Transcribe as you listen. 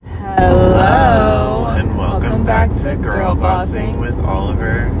Hello, and welcome back to Girl Bossing with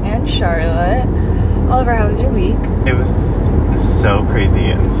Oliver and Charlotte. Oliver, how was your week? It was so crazy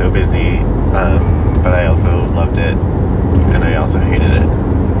and so busy, but I also loved it, and I also hated it.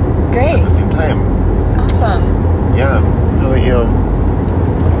 Great. At the same time. Awesome. Yeah. How about you?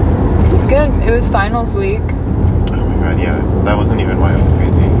 It's good. It was finals week. Oh my god, yeah. That wasn't even why it was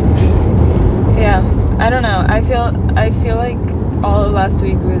crazy. Yeah. I don't know. I feel like all of last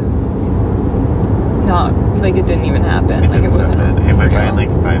week was not, like, it didn't even happen. It wasn't happen. It went by in like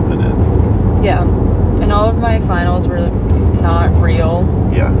 5 minutes. Yeah. And all of my finals were not real.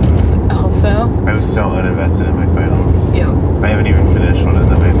 Yeah. Also. I was so uninvested in my finals. Yeah. I haven't even finished one of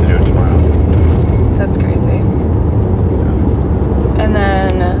them. I have to do it tomorrow. That's crazy. Yeah. And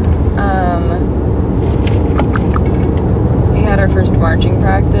then, we had our first marching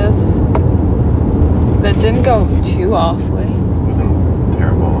practice that didn't go too awfully. It wasn't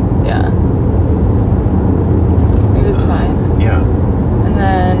terrible. Yeah. It was fine. Yeah. And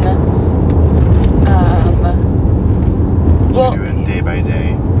then, Should we do it day by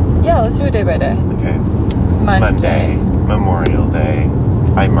day? Yeah, let's do it day by day. Okay. Monday, Memorial Day.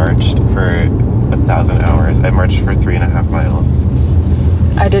 I marched for 1,000 hours. I marched for 3.5 miles.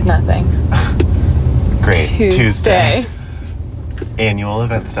 I did nothing. Great. Tuesday. Annual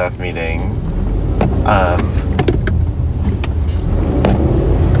event staff meeting. Hi.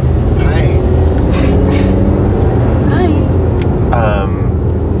 Hi.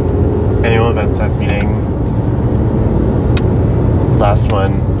 Annual event staff meeting. Last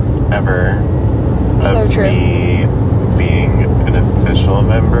one ever So of true. me being an official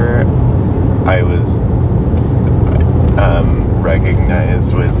member. I was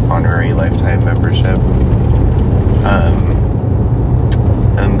recognized with honorary lifetime membership.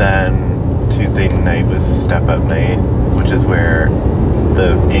 And then Tuesday night was step up night, which is where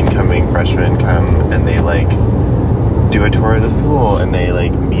the incoming freshmen come and they like do a tour of the school and they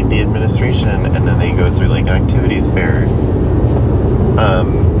like meet the administration and then they go through like an activities fair.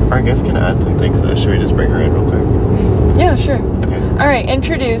 Our guest can add some things to this. Should we just bring her in real quick? Yeah, sure. Okay. All right,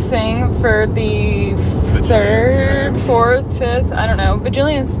 introducing for the third, fourth, fifth, I don't know,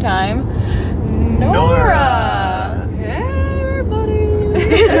 bajillionth time, Nora. Hey, everybody.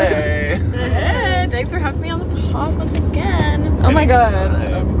 Hey. Hey, thanks for having me on the pod once again. Oh my god,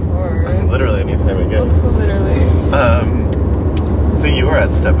 Anytime. of course. Literally anytime again. Literally. So you were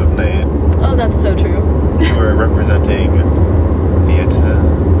at step up night. Oh, that's so true. You were representing theater,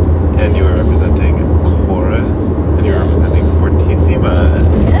 and you were representing chorus, and you were representing Fortissima.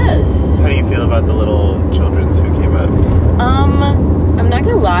 Yes. How do you feel about the little children who came up? I'm not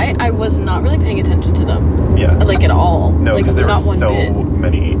gonna lie, I was not really paying attention to them. Yeah. Like, at all. No, like, because there not were one so bit.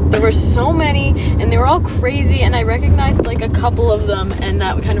 many. There were so many, and they were all crazy, and I recognized, like, a couple of them, and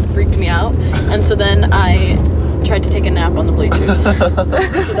that kind of freaked me out. And so then I tried to take a nap on the bleachers. So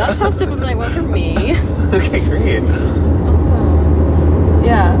that's how Step Up Night went for me. Okay, great. Awesome.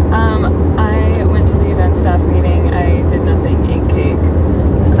 Yeah, I went to the event staff meeting. I did nothing, ate cake,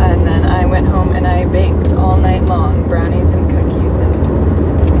 and then I went home and I baked all night long brownies and cookies and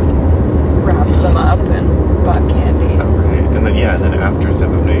wrapped them up and bought candy. Alright, and then then after step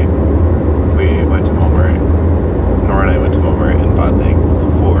up night, we went to Walmart. Nora and I went to Walmart and bought things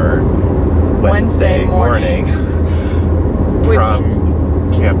for Wednesday morning. Prom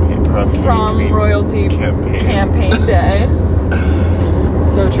royalty campaign day.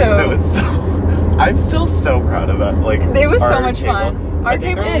 So true. That was I'm still so proud of that. Like, it was so our much table. fun. I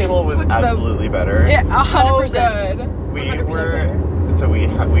think our table was absolutely better. Yeah, 100%. good. We 100% were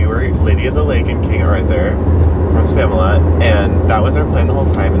we were Lady of the Lake and King Arthur from Spamalot, and that was our plan the whole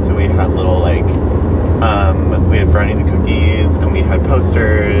time. And so we had little like we had brownies and cookies, and we had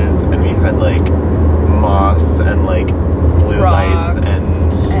posters, and we had like moss and like blue rocks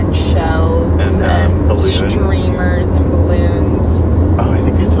lights and shells and balloons, streamers and balloons. Oh, I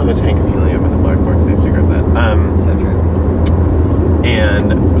think we still have a tank of helium in the black box. I have to figure out that. So true.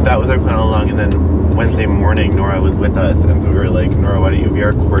 And that was our plan all along. And then Wednesday morning, Nora was with us, and so we were like, Nora, why don't you be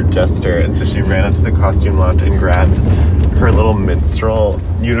our court jester? And so she ran up to the costume loft and grabbed her little minstrel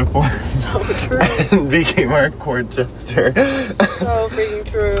uniform. So true. And became our court jester. So freaking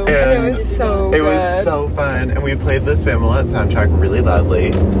true. And it was so It good. was so fun. And we played the Spamalot soundtrack really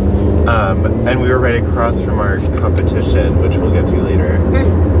loudly. And we were right across from our competition, which we'll get to later.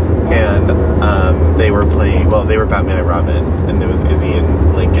 And they were Batman and Robin, and there was Izzy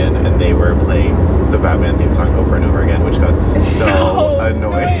and Lincoln, and they were playing the Batman theme song over and over again, which got so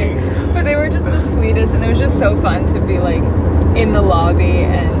annoying. But they were just the sweetest, and it was just so fun to be like in the lobby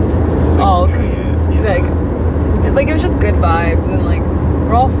and just all like it was just good vibes, and like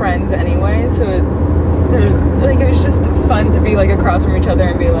we're all friends anyway, so it was just fun to be like across from each other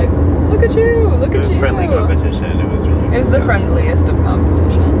and be like, look at you, look at you. It was friendly competition. It was really. It was the friendliest of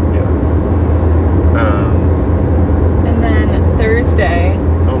competition. Yeah. And then Thursday.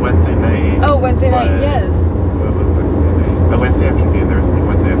 Oh, Wednesday night. Oh, Wednesday night. Yes. What was Wednesday night? Oh, Wednesday afternoon. There was something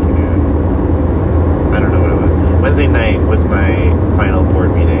Wednesday afternoon. I don't know what it was. Wednesday night was my final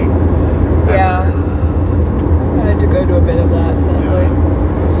board meeting. Yeah. I had to go to a bit of that, sadly. Yeah.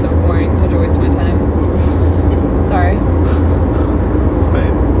 It was so boring, such a waste of my time. Sorry. It's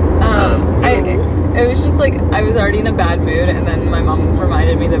fine. It was just like, I was already in a bad mood, and then my mom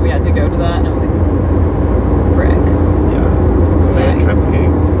reminded me that we had to go to that, and I'm like, frick. Yeah. They had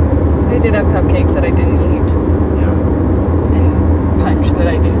cupcakes. They did have cupcakes that I didn't eat, Yeah. and punch that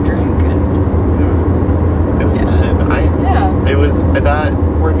I didn't drink, and Yeah. It was fun. It was, that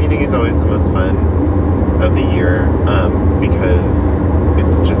board meeting is always the most fun of the year, because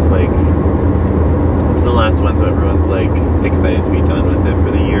it's just like, it's the last one, so everyone's like excited to be done with it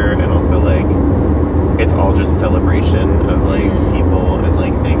for the year, and also like it's all just celebration of like people and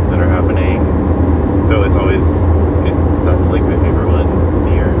like things that are happening. So it's always that's like my favorite one of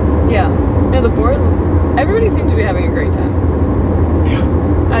the year. Yeah. No, the board, everybody seemed to be having a great time.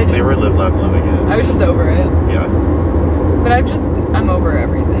 Yeah. They were live, laugh, love again. I was just over it. Yeah. But I'm over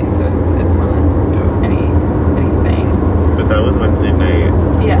everything, so it's not anything. But that was Wednesday night.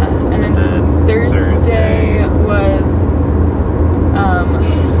 Yeah, and then Thursday was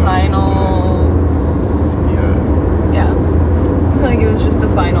finals. Yeah. Like it was just the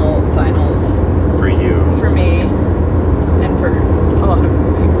finals For you. for me and for a lot of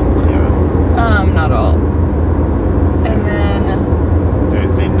people, but not all. And then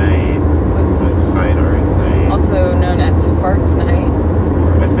Thursday night was Fine Arts Night. also known as Farts Night.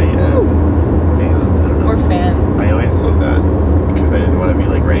 Or FAN. I don't know. Or Fan. I always did that because I didn't want to be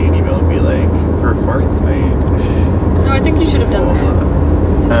like writing an email and be like, for Farts Night. No, I think you should have done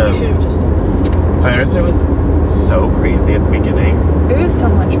that. I think you should have just done that. Fine Arts Night was so crazy at the beginning. It was so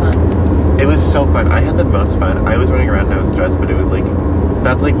much fun. It was so fun. I had the most fun. I was running around and I was stressed, but it was like,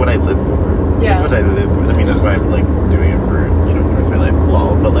 that's like what I live for. Yeah. That's what I live for. I mean, that's why I'm like doing it for, the rest of my life.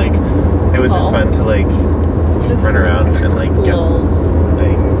 Lol. But like, it was just fun to like run around and like get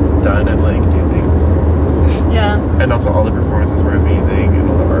things done and like do things. Yeah. And also all the performances were amazing and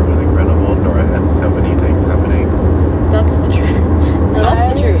all the art was incredible. Nora had so many things happening. That's the truth. No,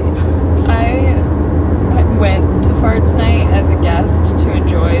 that's the truth. I went to Farts Night as a guest to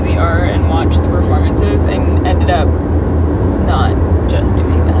enjoy the art and watch the performances, and ended up not just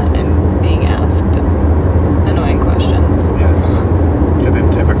doing that and being asked annoying questions. Yes. Because in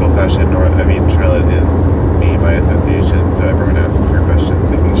typical fashion, Charlotte is me by association, so everyone asks her questions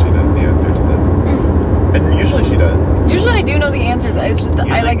thinking she knows the answer to them. And usually she does. Usually I do know the answers. It's just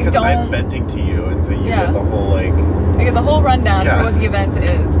Usually, I like because don't. I'm venting to you, and so you get the whole like. I get the whole rundown Yeah. for what the event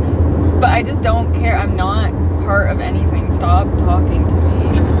is, but I just don't care. I'm not part of anything. Stop talking to me.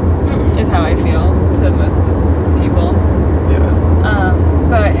 Is how I feel to most people. Yeah.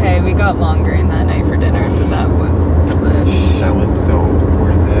 But hey, we got longer in that night for dinner, so that was delish. That was so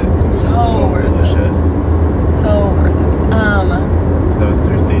worth it. So worth it. delicious. So worth it. That was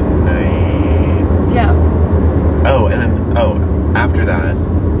Thursday night. Yeah. Oh, and then after that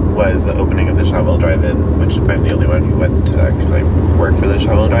was the opening of the Shotwell Drive-In, which I'm the only one who went to that because I work for the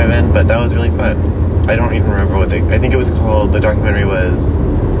Shotwell Drive-In. But that was really fun. I don't even remember I think it was called. The documentary was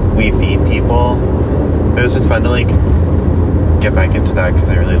 "We Feed People." It was just fun to like get back into that because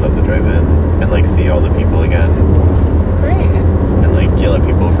I really love the drive-in and like see all the people again. Great. And like yell at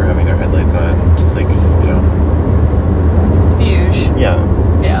people for having their headlights on, just like Huge. Yeah.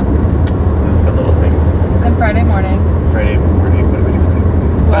 Yeah. Those fun little things. Then Friday morning Friday morning. What did we do Friday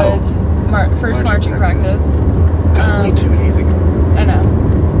morning? was first marching practice. That was only 2 days ago. I know.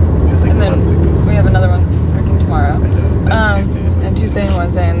 It was like And then months ago. we have another one freaking tomorrow. I know. And Tuesday and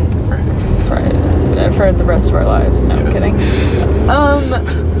Wednesday and Friday. for the rest of our lives. No, I'm kidding.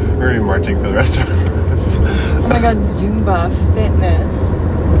 We're gonna be marching for the rest of our lives. Oh my god, Zumba fitness.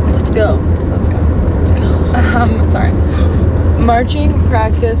 Let's go. Let's go. Sorry. Marching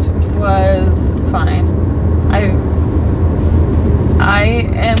practice was fine. I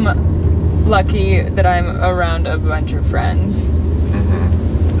am lucky that I'm around a bunch of friends.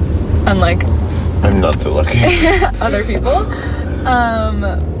 Unlike I'm not so lucky. other people.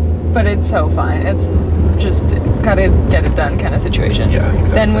 But it's so fine. It's just gotta get it done kind of situation. Yeah,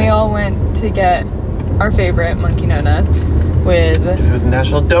 exactly. Then we all went to get our favorite monkey donuts with... Because it was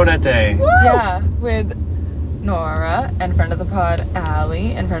National Donut Day. Woo! Yeah, with Nora and friend of the pod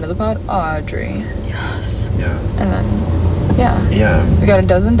Allie and friend of the pod Audrey. Yes. Yeah. And then Yeah. Yeah. We got a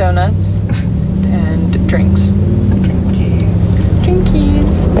dozen donuts and drinks.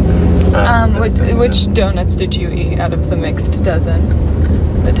 Drinkies. Which donuts did you eat out of the mixed dozen?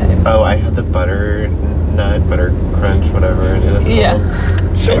 The type. Oh, I had the butter crunch, whatever it is called. Yeah.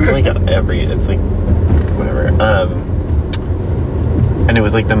 Sure. It's like it's like whatever. And it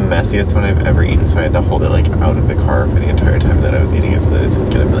was like the messiest one I've ever eaten, so I had to hold it like out of the car for the entire time that I was eating it so that it didn't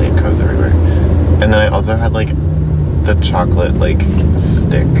get a million crumbs everywhere. And then I also had like the chocolate like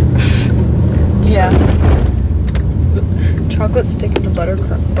stick. Yeah. Chocolate stick and the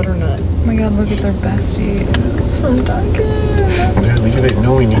butternut. Oh my god, look, it's our bestie. It's from Dunkin'. Yeah, we need it.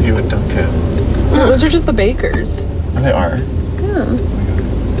 No, we need you at Dunkin'. Oh, those are just the bakers. Oh, they are? Yeah.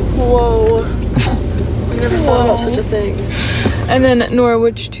 Whoa. I never thought about such a thing. And then, Nora,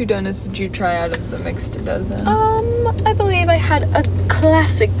 which 2 donuts did you try out of the mixed dozen? I believe I had a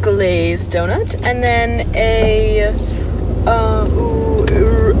classic glazed donut, and then it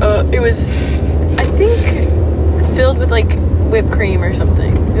was, I think, filled with like whipped cream or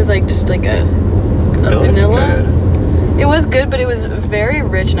something. It was like just like a vanilla. It was good, but it was very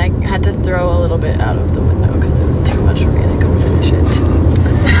rich, and I had to throw a little bit out of the window because it was too much for me and I couldn't finish it.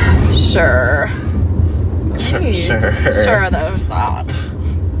 Sure, that was that.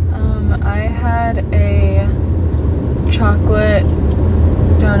 I had a chocolate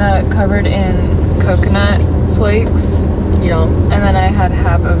donut covered in coconut flakes. Yum. And then I had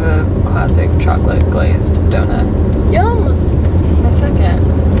half of a classic chocolate glazed donut. Yum. It's my second.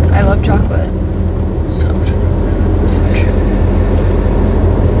 I love chocolate. So true. So true.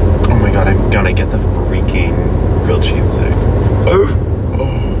 Oh my god, I'm gonna get the freaking grilled cheese today.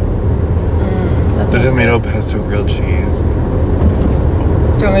 The tomato pesto grilled cheese. Do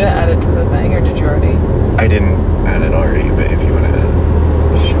you want me to add it to the thing, or did you already? I didn't add it already, but if you want to add it.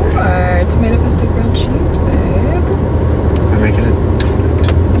 Sure. Tomato pesto grilled cheese, babe. I'm making a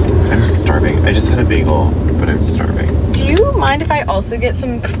donut. I'm starving. I just had a bagel, but I'm starving. Do you mind if I also get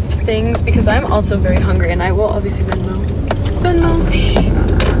some things? Because I'm also very hungry, and I will obviously Venmo. Oh, sure.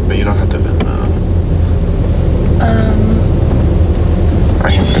 But you don't have to Venmo. I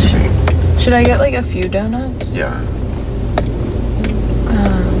can pay. Should I get like a few donuts? Yeah.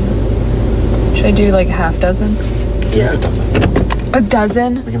 Should I do like a half dozen? Yeah. A dozen. A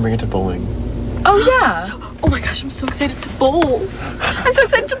dozen? We can bring it to bowling. Oh yeah. Oh my gosh, I'm so excited to bowl. I'm so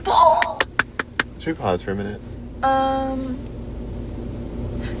excited to bowl. Should we pause for a minute?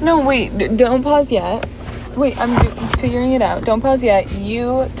 No, wait. Don't pause yet. Wait, I'm figuring it out. Don't pause yet.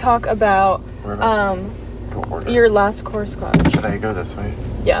 You talk about your last course class. Should I go this way?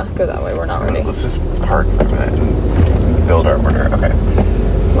 Yeah, go that way. We're not ready. Let's just park for a minute and build our order. Okay.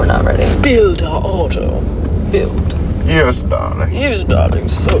 We're not ready. Build our auto. Build. Yes, darling. Yes, darling.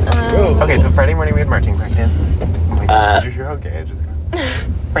 So true. Okay, so Friday morning we had marching practice. Oh my god, did you hear how gay I just got?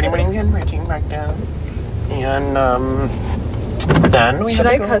 Friday morning we had marching practice. And, then we Should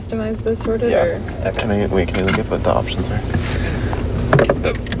had I to go. customize this sort of? Yes. Or? Okay. Can I look at what the options are?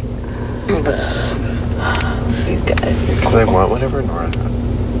 These guys. Because I want whatever Nora had.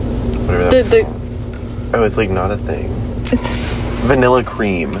 Whatever that's called. Oh, it's like not a thing. It's Vanilla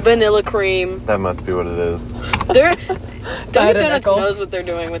cream. Vanilla cream. That must be what it is. Dunkin' Donuts knows what they're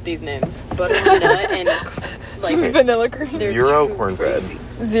doing with these names. Butter, vanilla, and like vanilla cream. Zero cornbread.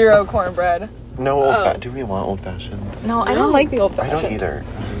 Zero cornbread. No do we want old fashioned? No, I don't like the old I fashioned. don't either.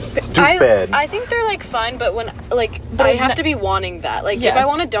 Stupid. I think they're like fine, but when like I have to be wanting that. Like if I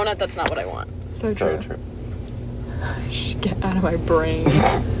want a donut, that's not what I want. So true. Get out of my brain.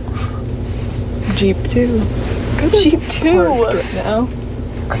 Jeep 2. Jeep 2 right now.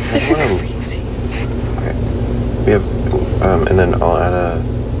 They're crazy. Okay. We have, and then I'll add a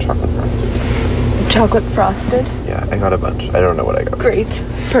chocolate frosted. Chocolate frosted? Yeah, I got a bunch. I don't know what I got. Great.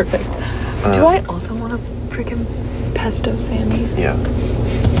 Perfect. Do I also want a freaking pesto Sammy? Yeah.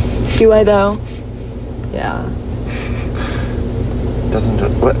 Do I though? Yeah. Doesn't do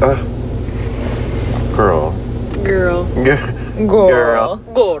what? Girl.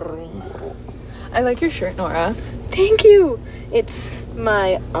 I like your shirt, Nora. Thank you. It's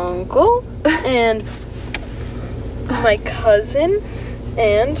my uncle and my cousin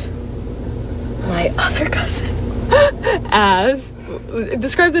and my other cousin.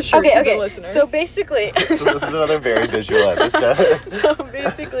 Describe the shirt to the listeners. So basically, So this is another very visual episode. So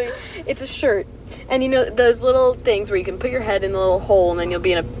basically, it's a shirt, and you know those little things where you can put your head in the little hole, and then you'll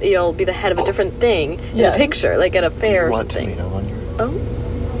be the head of a different thing in a picture, like at a fair or something. Do you want tomato on yours?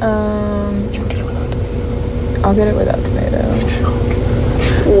 Oh. You can get it without tomato. I'll get it without tomato. Me too.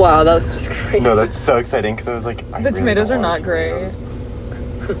 Wow, that was just crazy. No, that's so exciting because I was like, The tomatoes are not great.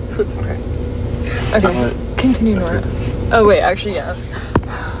 Okay. Okay, continue, Nora. Oh wait, actually, yeah.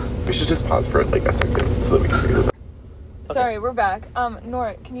 We should just pause for like a second so that we can figure this out. Sorry, we're back.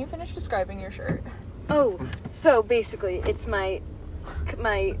 Nora, can you finish describing your shirt? Oh, so basically, it's my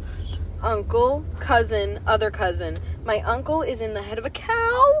uncle, cousin, other cousin. My uncle is in the head of a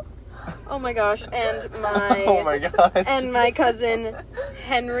cow. Oh my gosh, and my Oh my gosh. and my cousin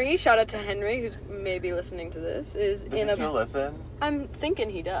Henry, shout out to Henry, who's maybe listening to this, is Does in he a. still listen? I'm thinking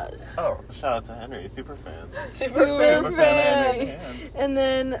he does. Oh, shout out to Henry, super fan. Super fan. And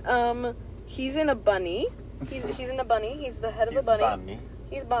then he's in a bunny. He's in a bunny. He's the head of a bunny.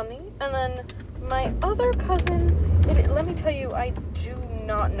 He's bunny. And then my other cousin, let me tell you, I do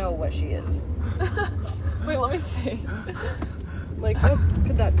not know what she is. Wait, let me see. Like, what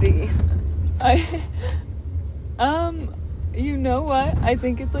could that be? You know what? I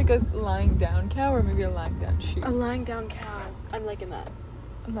think it's like a lying down cow or maybe a lying down sheep. A lying down cow. I'm liking that.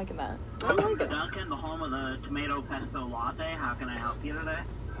 I'm liking that. Welcome to Dunkin', the home of the tomato pesto latte. How can I help you today?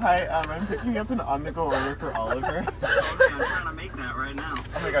 Hi, I'm picking up an on-the-go order for Oliver. Okay, I'm trying to make that right now.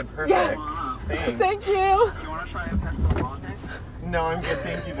 Oh my god, perfect. Yes. Thanks. Thank you. You want to try a pesto latte? No, I'm good,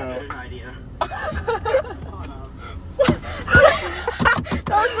 thank you though. Good idea.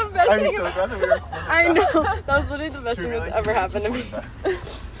 That was the best I'm thing. so glad that we recorded I that. know. That was literally the best Should thing we, that's like, ever happened to me.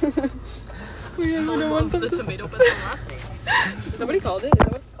 record that? We don't want them The to... tomato pesto latte. Is that what he called it? Is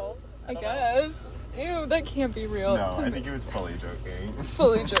that what it's called? I guess. Ew, that can't be real. No, I think he was fully joking.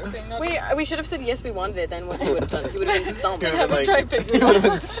 Fully joking. Not Wait, we should have said yes, we wanted it. Then what he would have done? He would have been stumped. He would haven't tried he figuring would have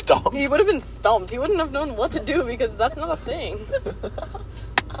been stomped. He would have been stumped. He wouldn't have known what to do because that's not a thing.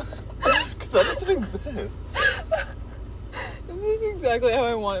 Because that doesn't exist. This is exactly how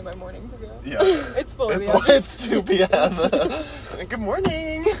I wanted my morning to go. Yeah. It's full of It's 2 p.m. Good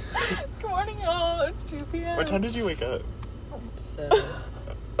morning. Good morning, y'all. It's 2 p.m. What time did you wake up? So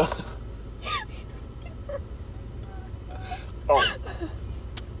Oh,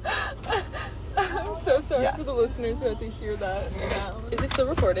 I'm so sorry Yes. for the listeners who had to hear that now. is it still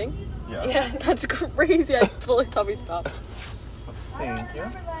recording? yeah. Yeah, that's crazy. I fully thought we stopped. Thank you.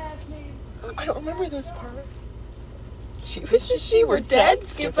 I don't remember this part. She wishes she were dead.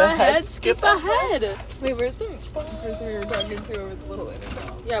 Skip ahead, skip ahead. Wait, where's the person we were talking to over the little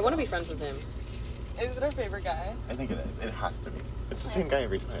intercom? Yeah, I want to be friends with him. Is it our favorite guy? I think it is. It has to be. It's the same guy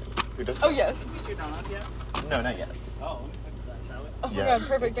every time. Who does Oh, yes. Two donuts yet? No, not yet. Oh, let me fix that, shall we? Oh my Yes, god,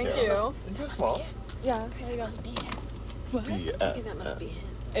 perfect. Thank you. Thank you, small. Yeah. That must be him. What? I think that must be him.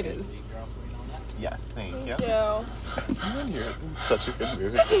 It is. Yes, thank you. Thank you. Everyone here is in such a good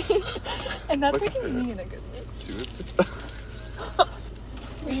mood. And that's Look at making her. me in a good mood. She was just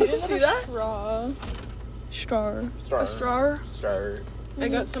We Did you see that? Star. star. A star? Star. I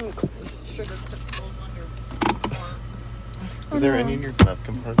got some sugar crystals on your arm. Is there any in your glove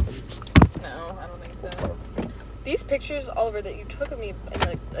compartment? No, I don't think so. These pictures, Oliver, that you took of me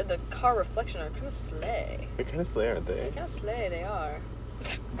in the car reflection are kind of slay. They're kind of slay, aren't they? Kind of slay, they are.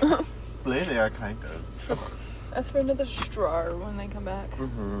 Slay, they are kind of. That's for another straw when they come back.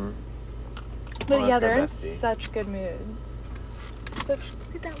 Mm-hmm. But Oh, yeah, that's they're in bestie. such good moods. Such,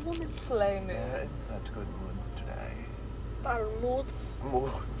 look at that woman slay mood. They're in such good moods today. Their moods.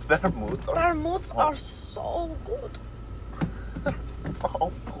 Their moods are Their moods so, are so good.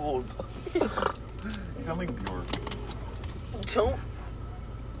 so cold. You sound like Bjork. Don't.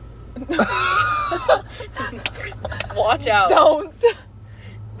 Watch out. Don't!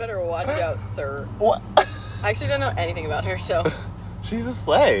 Better watch out, sir. What? I actually don't know anything about her, so. She's a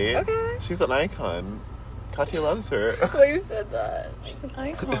slay. Okay. She's an icon. Katya loves her. Well, you said that. She's an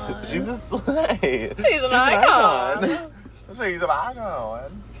icon. She's a slay. She's an icon. She's an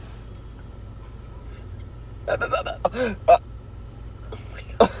icon.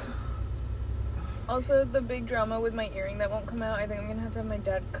 Also, the big drama with my earring that won't come out, I think I'm gonna have to have my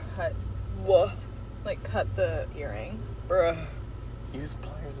dad cut. What? Like, cut the earring. Bruh. Use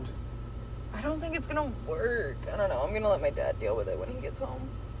pliers and just. I don't think it's gonna work. I don't know. I'm gonna let my dad deal with it when he gets home.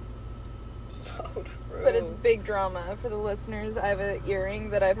 So true. But it's big drama for the listeners. I have an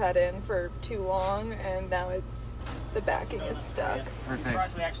earring that I've had in for too long, and now it's the backing is stuck. I'm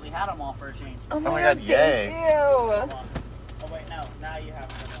surprised we actually had them all for a change. Oh my God, yay. Thank Hold on. Oh wait, no. Now you have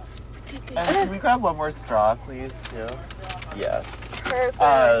them. Can we grab one more straw, please, too? Yes. you. Perfect.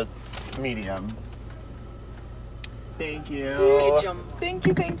 It's medium. Thank you. Medium. Thank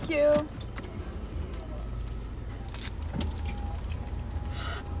you, thank you.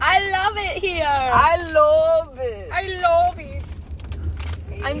 I love it here. I love it. I love it.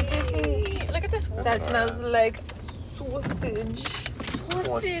 I'm busy. Look at this woman. That smells like sausage.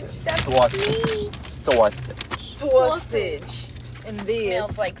 Sausage. That's Sausage. me. Sausage. Sausage. in these.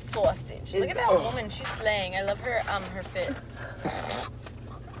 Smells like sausage. Look at that woman. She's slaying. I love her fit.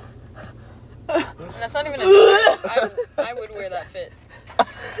 And that's not even a I would wear that fit.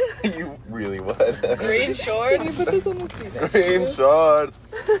 You really would. Green shorts. Put this on the seat. Green shorts.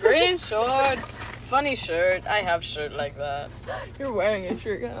 Green shorts. Funny shirt. I have shirt like that. You're wearing a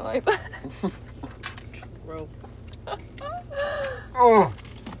shirt kind of like that. True. Oh.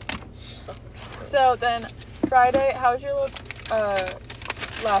 So then, Friday, how was your little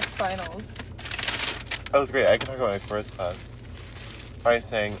last finals? That was great. I can talk about my first class. I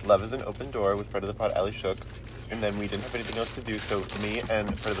sang Love is an Open Door with friend of the pod, Ali Shook. And then we didn't have anything else to do, so me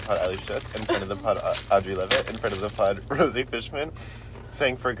and friend of the pod, Ali Shook, and friend of the pod, Audrey Levitt, and friend of the pod, Rosie Fishman,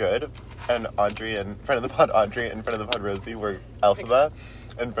 sang For Good. And Audrey and friend of the pod, Audrey, and friend of the pod, Rosie were Alphaba.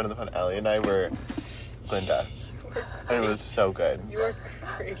 And friend of the pod, Ali, and I were Glinda. And it was so good. You are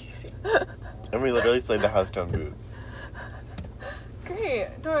crazy. And we literally slayed the house down boots. Great.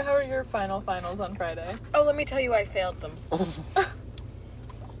 Nora, how are your finals on Friday? Oh, let me tell you, I failed them.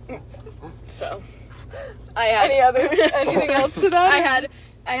 So, I had anything else to that?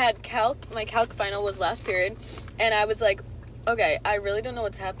 I had calc. My calc final was last period, and I was like, okay, I really don't know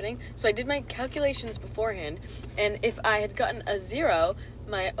what's happening. So I did my calculations beforehand, and if I had gotten a 0,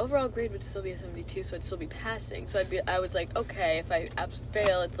 my overall grade would still be a 72, so I'd still be passing. So I was like, okay, if I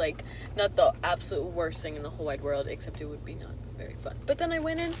fail, it's like not the absolute worst thing in the whole wide world, except it would be not very fun. But then I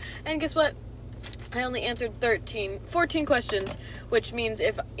went in, and guess what? I only answered 14 questions, which means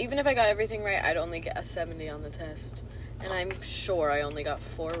even if I got everything right, I'd only get a 70 on the test. And I'm sure I only got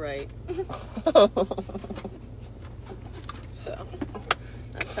 4 right. So,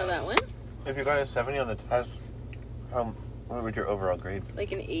 that's how that went. If you got a 70 on the test, what would your overall grade be?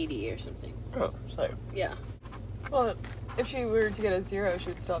 Like an 80 or something. Oh, so. Yeah. Well, if she were to get a 0, she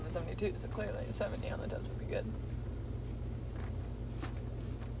would still have a 72, so clearly a 70 on the test would be good.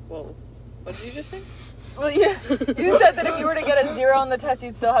 Whoa. What did you just say? Well, you said that if you were to get a 0 on the test,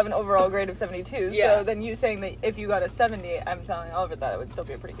 you'd still have an overall grade of 72. Yeah. So then you saying that if you got a 70, I'm telling Oliver that it would still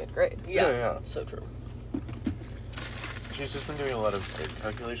be a pretty good grade. Yeah. So true. She's just been doing a lot of grade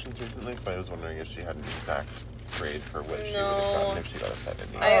calculations recently, so I was wondering if she had an exact grade for what she would have gotten if she got a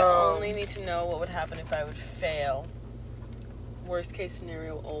 70. I only need to know what would happen if I would fail. Worst case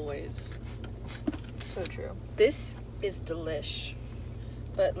scenario always. So true. This is delish.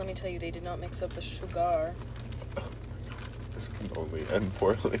 But let me tell you, they did not mix up the sugar. This can only end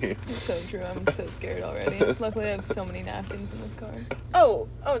poorly. So true. I'm so scared already. Luckily, I have so many napkins in this car. Oh,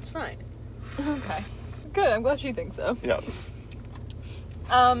 it's fine. Okay. Good. I'm glad she thinks so. Yeah.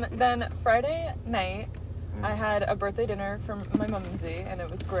 Then Friday night, I had a birthday dinner from my mumsy, and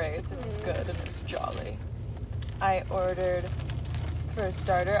it was great, and it was good, and it was jolly. I ordered, for a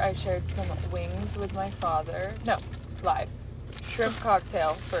starter, I shared some wings with my father. No, lie. Shrimp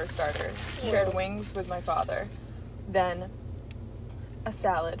cocktail for a starter. Shared wings with my father. Then a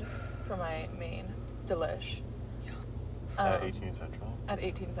salad for my main delish. At 18 Central. At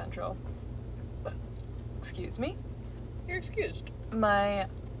 18 Central. Excuse me? You're excused. My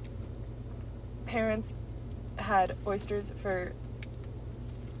parents had oysters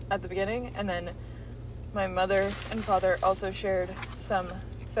at the beginning, and then my mother and father also shared some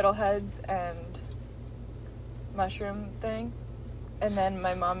fiddleheads and mushroom thing. And then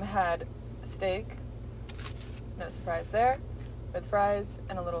my mom had steak, no surprise there, with fries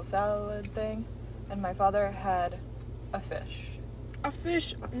and a little salad thing. And my father had a fish. A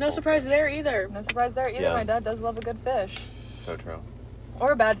fish. No surprise there either. No surprise there either. Yeah. My dad does love a good fish. So true.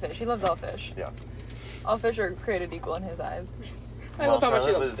 Or a bad fish. He loves all fish. Yeah. All fish are created equal in his eyes. I love how much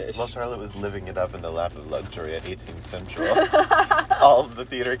he loves fish. While Charlotte was living it up in the lap of luxury at 18 Central, all of the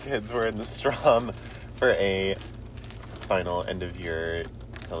theater kids were in the Strom for a final end-of-year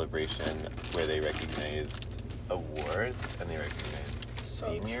celebration where they recognized awards and they recognized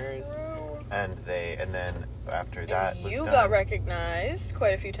seniors. And then after that was you done, got recognized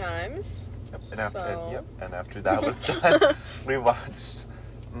quite a few times. and after so- and after that was done, we watched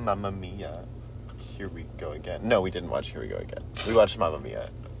Mamma Mia. Here We Go Again. No, we didn't watch Here We Go Again. We watched Mamma Mia.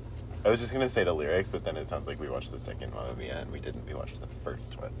 I was just gonna say the lyrics, but then it sounds like we watched the second Mamma Mia and we didn't. We watched the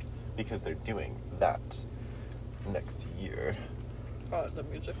first one because they're doing that next year The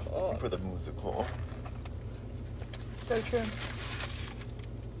musical. for the musical. So true.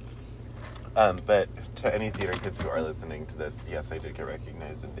 But to any theater kids who are listening to this, yes, I did get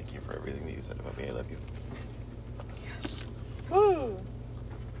recognized, and thank you for everything that you said about me. I love you. Yes. Woo!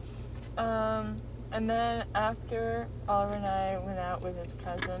 And then after Oliver and I went out with his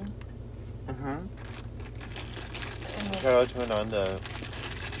cousin. Mm-hmm. And Shout out to Ananda.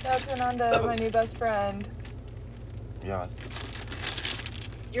 shout out to Ananda, my new best friend. Yes.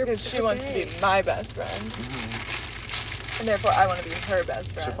 Because she wants to be my best friend. Mm-hmm. And therefore, I want to be her best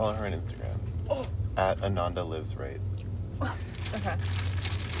You friend. should follow her on Instagram. At Ananda Lives Right. Okay.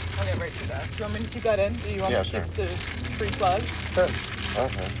 I'll get right to that. Do you want me to keep that in? Do you want Yeah, me to sure. keep the free plug? Sure.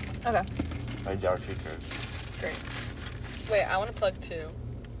 Okay. Okay. I doubt you could. Great. Wait, I want to plug too.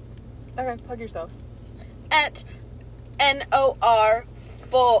 Okay, plug yourself. At NOR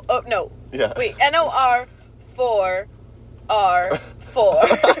 4. Oh, no. Yeah. Wait, NOR 4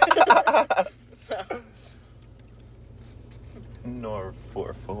 R4. So. Nor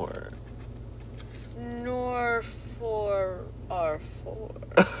 44. NOR 4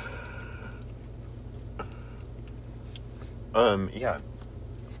 R4. Yeah.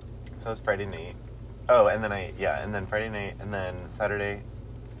 So it was Friday night. Oh, and then Friday night, and then Saturday,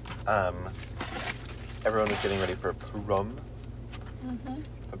 everyone was getting ready for prom. Mm-hmm.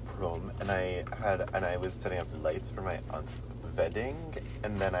 A prom, and I was setting up lights for my aunt's wedding,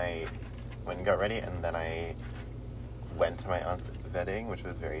 and then I went and got ready, and then I went to my aunt's wedding, which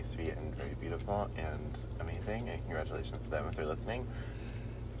was very sweet and very beautiful and amazing, and congratulations to them if they're listening.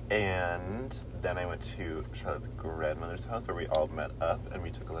 And then I went to Charlotte's grandmother's house where we all met up and we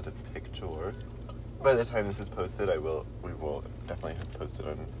took a lot of pictures. By the time this is posted, we will definitely have posted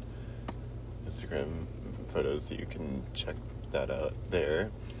on Instagram photos so you can check that out there.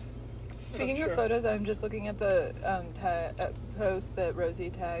 Speaking of photos, I'm just looking at the post that Rosie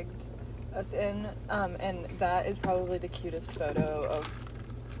tagged us in, and that is probably the cutest photo of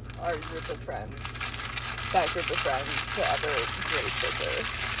our group of friends. That group of friends to ever grace this earth.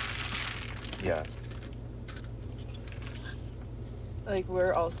 Yeah. Like,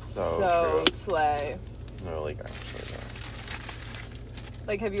 we're all So so true. slay. No, like, actually, no.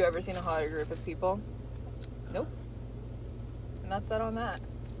 Like, have you ever seen a hotter group of people? Nope. And that's that on that.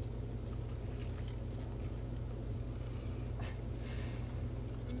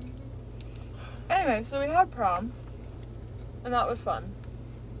 Anyway, so we had prom. And that was fun.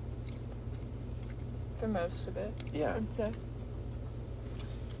 For most of it, Yeah. I'd say.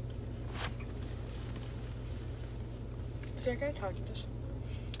 Is that guy talking to us?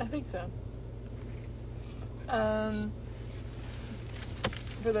 I think so.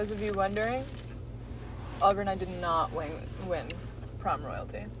 For those of you wondering, Oliver and I did not win prom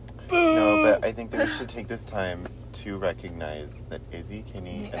royalty. No, but I think that we should take this time to recognize that Izzy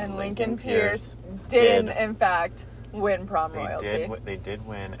Kinney And Lincoln Pierce did, in fact, win prom royalty. They did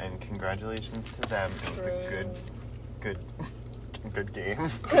win, and congratulations to them. It was a good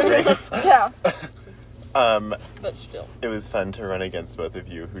game. Race. Yeah. But still. It was fun to run against both of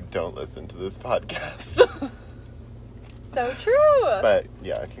you who don't listen to this podcast. So true. But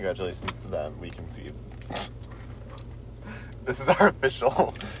yeah, congratulations to them. We can see. This is our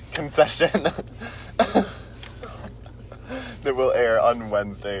official concession that will air on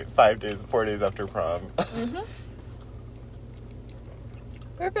Wednesday, 4 days after prom. Mm-hmm.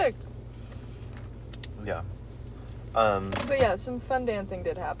 Perfect. Yeah. But yeah, some fun dancing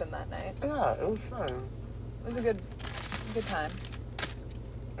did happen that night. Yeah, it was fun. It was a good time.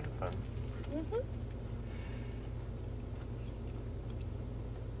 It was fun. Mm-hmm.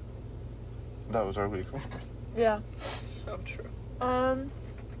 That was our week. Yeah. So true. How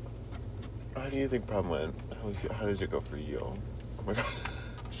do you think prom went? How did it go for you? Oh my god.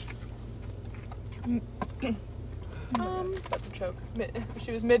 Jeez. That's a choke.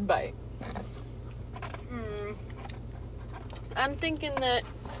 She was mid-bite. I'm thinking that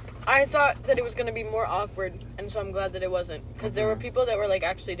I thought that it was going to be more awkward, and so I'm glad that it wasn't. Because there were people that were, like,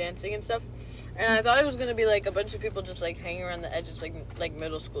 actually dancing and stuff. And I thought it was going to be, like, a bunch of people just, like, hanging around the edges, like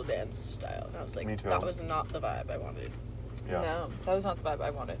middle school dance style. And I was like, Me too. that was not the vibe I wanted. Yeah. No, that was not the vibe I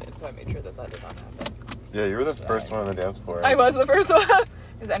wanted, and so I made sure that did not happen. Yeah, you were the first one on the dance floor. I was the first one.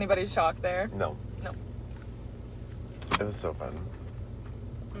 Is anybody shocked there? No. No. It was so fun.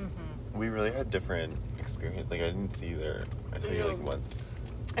 Mm-hmm. We really had different experience. Like, I didn't see you there. I saw you, like, once.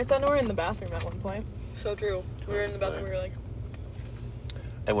 I saw Nora in the bathroom at one point. So true. We were in the bathroom, we were like...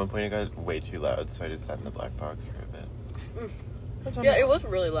 At one point, it got way too loud, so I just sat in the black box for a bit. Yeah, it was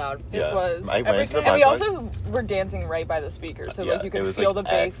really loud. It Yeah. was. I went to the And we black box. also were dancing right by the speaker, so Yeah, like you it could was, feel like,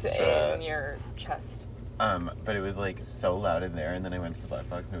 the bass extra. in your chest. But it was, like, so loud in there, and then I went to the black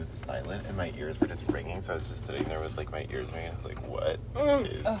box, and it was silent, and my ears were just ringing, so I was just sitting there with, like, my ears ringing. I was like, what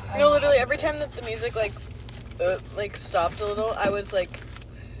is... No, literally, every time that the music, like stopped a little, I was, like...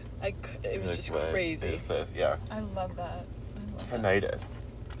 it was like, just what crazy. is this? Yeah. I love that. Tinnitus.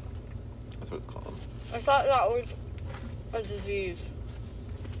 That's what it's called. I thought that was a disease.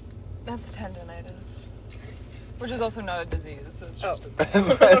 That's tendonitis. Which is also not a disease. It's just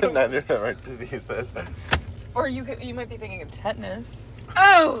Neither of them are diseases. Or you might be thinking of tetanus.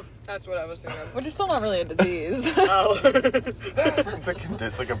 Oh! That's what I was thinking of. Which is still not really a disease. Oh. It's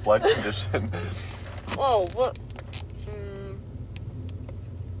like a blood condition. Oh, what?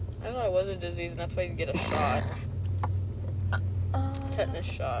 I thought it was a disease, and that's why you get a shot. Tetanus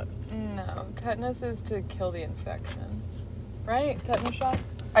shot. No, tetanus is to kill the infection. Right? Tetanus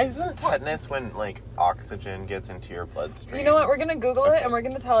shots? Isn't tetanus when, like, oxygen gets into your bloodstream? You know what? We're gonna Google it, Okay. and we're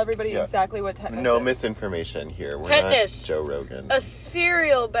gonna tell everybody Yeah. exactly what tetanus No is. misinformation here. We're Tetanus. not Joe Rogan. A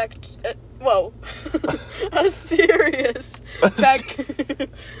serial whoa. A serious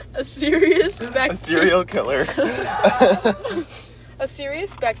a serious A serial killer. A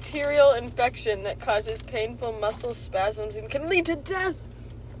serious bacterial infection that causes painful muscle spasms and can lead to death.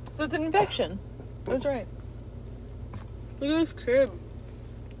 So it's an infection. I was right. Look at this crib.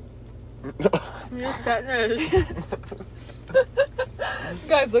 Here's tetanus.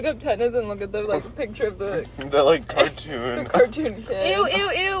 Guys, look up tetanus and look at the like picture of the The, like, cartoon. cartoon kid. Ew,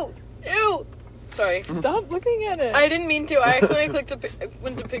 ew, ew, ew. Sorry. Stop looking at it. I didn't mean to. I accidentally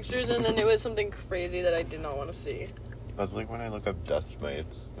went to pictures and then it was something crazy that I did not want to see. That's like when I look up dust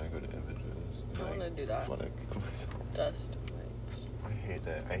mites and I go to images. I want to do that. I want to kill myself. Dust mites. I hate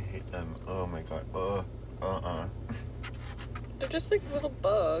it. I hate them. Oh my god. They're just like little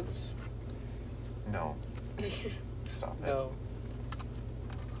bugs. No. Stop it. No.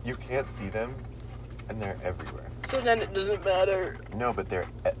 You can't see them, and they're everywhere. So then it doesn't matter. No, but they're,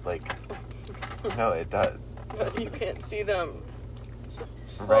 like... No, it does. But you can't see them.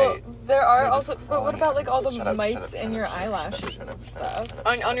 Right. Well, there are They're just also, but what crawling. about like all the Shut up, mites shut up, in shut your up, shut up, eyelashes shut up, and shut up, stuff? shut up,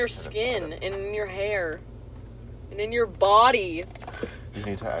 On your shut up, skin shut up. and in your hair. And in your body. You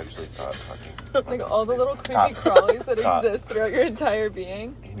need to actually stop talking. Like all the little creepy Stop. crawlies that Stop. exist throughout your entire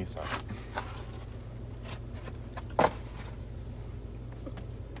being. You need to stop.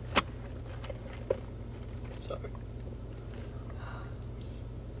 Sorry.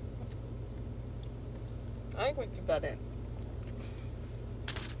 I think we keep that in.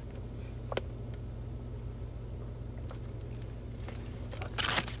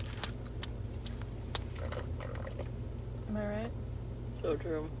 Am I right? So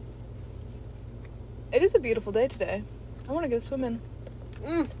true. It is a beautiful day today. I want to go swimming.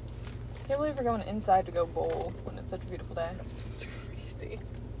 Mm. Can't believe we're going inside to go bowl when it's such a beautiful day. It's crazy.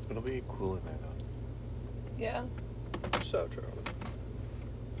 It'll be cool in there, though. Yeah. So true.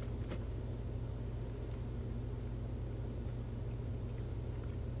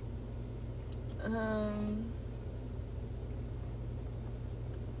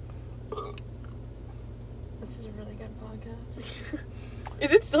 This is a really good podcast.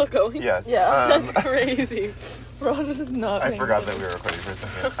 Is it still going? Yes. Yeah. That's crazy. We're all just not. I paying forgot that we attention. were recording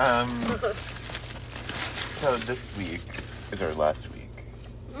for a second. So this week is our last week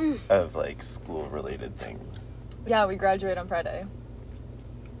of, like, school-related things. Yeah, we graduate on Friday.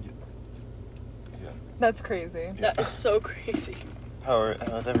 Yes. That's crazy. That is so crazy.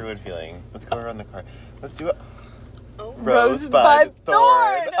 How's everyone feeling? Let's go around the car. Let's do it. Oh. Rosebud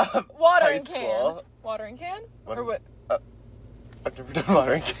Thorn! Watering High can. school. Watering can? What Or is- what? I've never done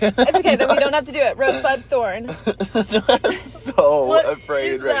watering can. It's okay, then we don't have to do it. Rosebud Thorn. I'm so What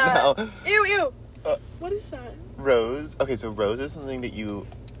afraid is right that? now. Ew, ew. Uh, What is that? Rose. Okay, so rose is something that you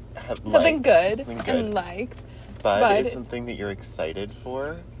have Something liked, good something and liked. Bud Bud is is- something that you're excited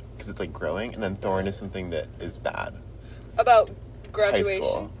for because it's like growing, and then thorn is something that is bad. About graduation.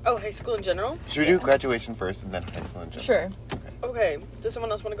 school. Oh, high school in general? Should we do graduation first and then high school in general? Sure. Okay. Does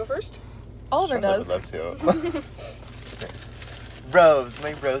someone else want to go first? Oliver Sure, I does. would love to. Okay. Rose.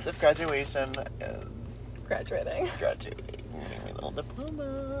 My rose of graduation is Graduating. graduating, getting my little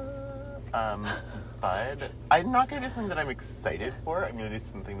diploma. Bud. I'm not gonna do something that I'm excited for. I'm gonna do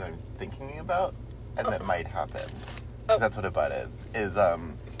something that I'm thinking about, and that might happen. 'Cause Oh. that's what a bud is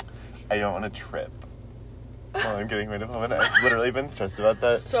I don't want to trip while I'm getting my diploma. And I've literally been stressed about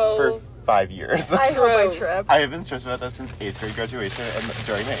that So- for 5 years. I hope I True. trip. I have been stressed about that since 8th grade graduation, and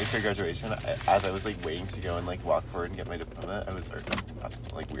during my 8th grade graduation, as I was like waiting to go and like walk forward and get my diploma, I was, or not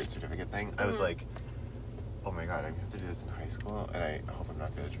like weird certificate thing, I was like, oh my god, I'm gonna have to do this in high school, and I hope I'm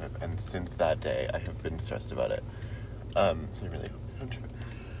not gonna trip. And since that day, I have been stressed about it. So I really hope I don't trip.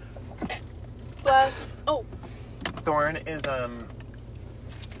 Bless. Oh. Thorn is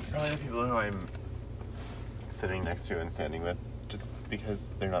probably the people who I'm sitting next to and standing with, just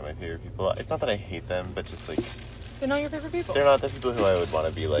because they're not my favorite people. It's not that I hate them, but just like They're not your favorite people. they're not the people who I would want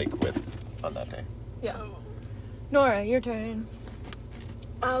to be like with on that day. Yeah. Nora, your turn.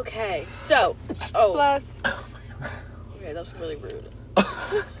 Okay. So. Oh. Bless. Okay, that was really rude.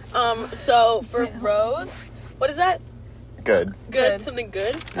 So for Rose, what is that? Good. Good. Good. Something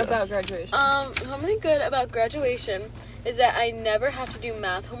good. Yeah. About graduation. Something good about graduation is that I never have to do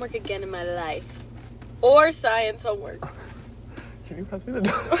math homework again in my life. Or science homework. Can you pass me the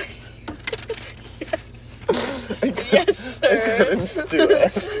donut? Yes. Yes, sir. I couldn't do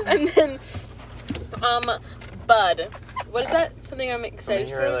it. And then, Bud. What is that? Something I'm excited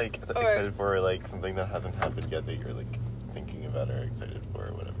Something for? you're, like, excited for, or, like, something that hasn't happened yet that you're, like, thinking about or excited for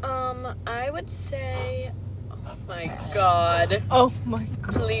or whatever. I would say, oh my god. Oh my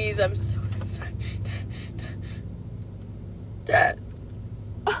god. Please, I'm so excited.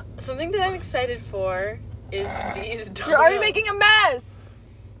 Something that I'm excited for is these donuts. You're already making a mess!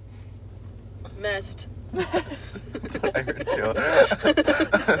 Messed. I heard you.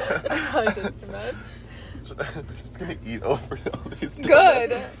 I just a mess. I'm just gonna eat over all these donuts.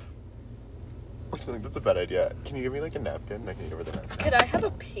 Good. I think that's a bad idea. Can you give me, like, a napkin? I can eat over the napkin. Could I have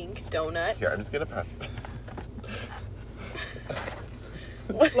a pink donut? Here, I'm just gonna pass.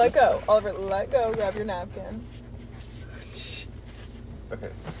 Let go. Oliver, let go. Grab your napkin.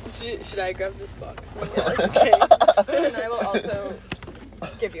 Okay. Should I grab this box? Okay. And I will also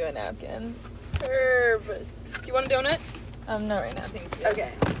give you a napkin. Herb. Do you want a donut? Not right now, thank you.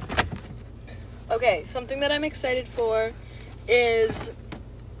 Okay. Okay, something that I'm excited for is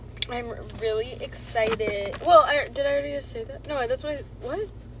I'm really excited. Well, did I already just say that? No, that's what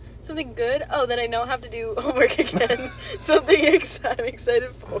Something good? Oh, that I don't have to do homework again. Something I'm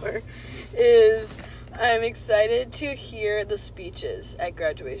excited for is I'm excited to hear the speeches at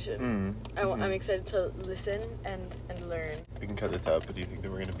graduation. I'm excited to listen and learn. We can cut this out, but do you think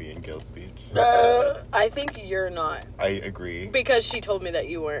that we're gonna be in Gail's speech? I think you're not. I agree. Because she told me that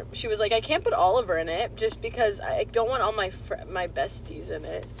you weren't. She was like, I can't put Oliver in it just because I don't want all my my besties in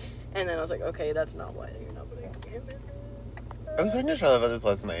it. And then I was like, okay, that's not why you're not putting him in it. I was talking to Charlotte about this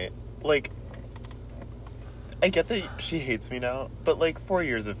last night. Like, I get that she hates me now, but, like, 4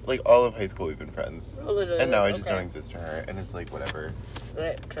 years of, like, all of high school we've been friends. Literally, and now I just don't exist to her, and it's like, whatever.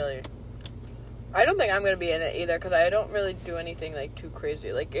 Literally. I don't think I'm going to be in it either, because I don't really do anything, like, too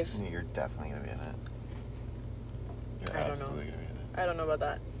crazy. Like, if... You're definitely going to be in it. You're I don't absolutely know. going to be in it. I don't know about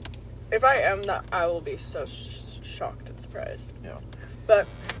that. If I am not, I will be so shocked and surprised. Yeah. But,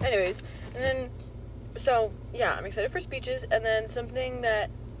 anyways, and then, so, yeah, I'm excited for speeches, and then something that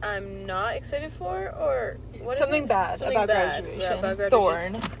I'm not excited for, or what Something is it? bad Something about bad. graduation. Yeah, about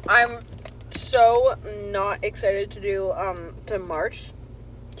graduation. Thorn. I'm so not excited to do to march,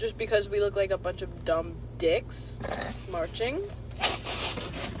 just because we look like a bunch of dumb dicks marching,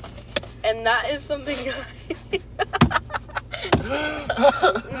 and that is something.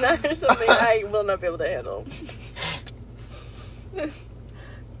 That is something I will not be able to handle.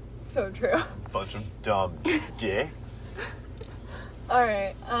 So true. Bunch of dumb dicks.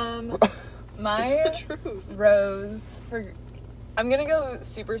 Alright, my It's the truth. rose for... I'm gonna go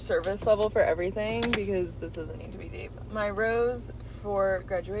super service level for everything because this doesn't need to be deep. My rose for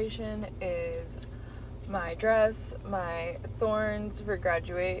graduation is my dress, my thorns for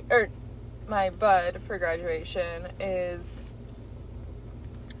my bud for graduation is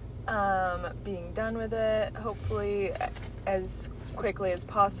being done with it, hopefully as quickly as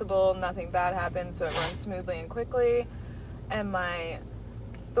possible. Nothing bad happens, so it runs smoothly and quickly. And my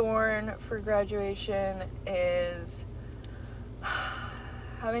thorn for graduation is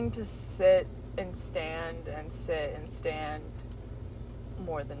having to sit and stand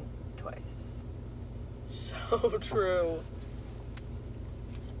more than twice. So true.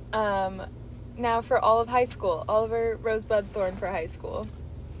 Now for all of high school, Oliver, Rosebud, Thorn for high school.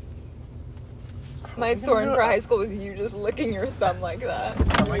 My thorn for high school was you just licking your thumb like that.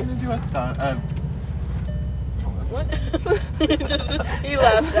 How am I going to do a What? He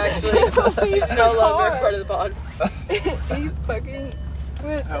laughed, actually. He's no longer part of the pod. He fucking...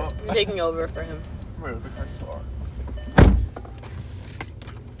 How I'm taking over for him. Where does the car stop?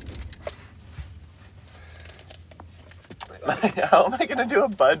 How am I going to do a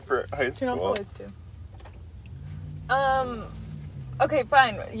bud for high Turn off the school? lights too. Okay,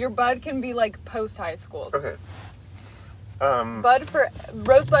 fine. Your bud can be like post high school. Okay. Bud for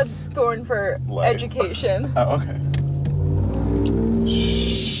Rosebud, Thorn for Life. education. Oh, okay.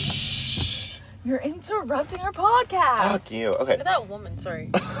 You're interrupting our podcast. Fuck you. Okay. Look at that woman,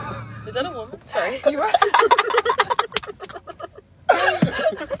 sorry. Is that a woman? Sorry. You are.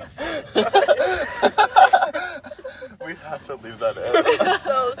 We have to leave that in. I'm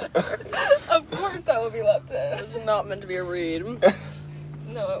so sorry. Of course, that will be left in. It's not meant to be a read.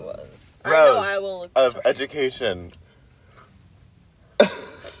 No, it was. I know, I will. Of Sorry. education.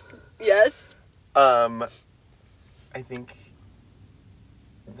 Yes. I think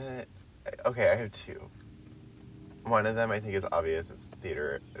that... Okay, I have two. One of them I think is obvious. It's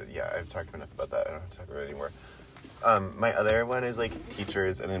theater. Yeah, I've talked enough about that. I don't have to talk about it anymore. My other one is like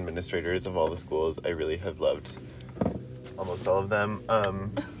teachers and administrators of all the schools. I really have loved almost all of them.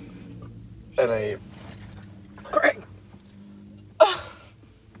 And I. Greg.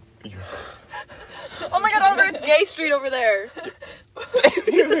 You Oh my god, Oliver, it's Gay Street over there.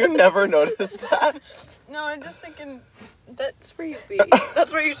 you never noticed that? No, I'm just thinking that's where you'd be.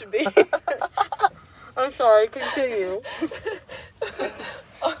 That's where you should be. I'm sorry, continue. You're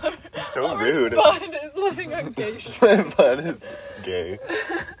so rude. Bud is living on Gay Street. My bud is gay.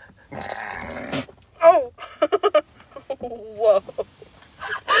 Oh. Whoa.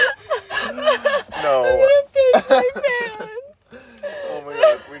 No. I'm gonna piss my pants. Oh my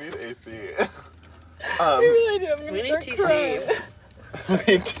god, we need AC. I really do. I'm gonna We need start TC. crying.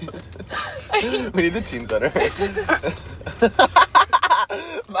 we need the teen center.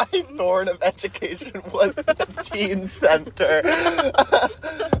 My thorn of education was the teen center.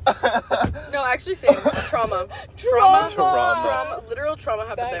 No, actually, same. Trauma. Literal trauma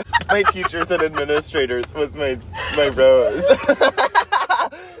happened there. My teachers and administrators was my rose.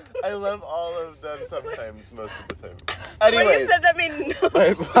 I love all of them sometimes, most of the time. When Anyways, you said that made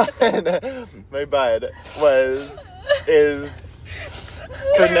no my bud is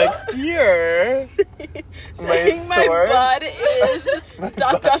for next year. saying my thorn- bud is ...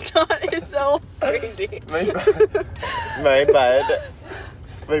 is so crazy. My bud,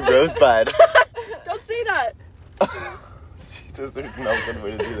 my rosebud. Don't say that. Jesus, there's no good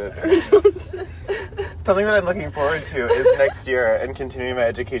way to do this. Something that I'm looking forward to is next year and continuing my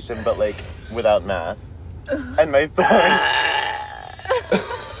education, but like without math. And my thorn,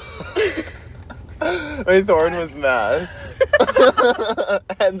 my thorn was math.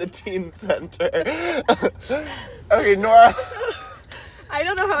 And the teen center. Okay, Nora. I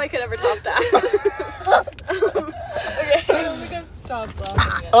don't know how I could ever top that. Okay, I don't think I've stopped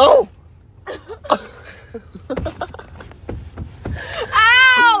laughing yet. Oh!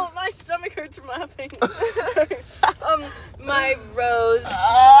 Ow! My stomach hurts from laughing. Sorry. My rose.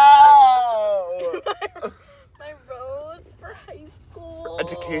 Oh! My rose for high school.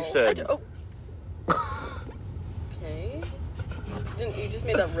 Education. Oh. Okay. You just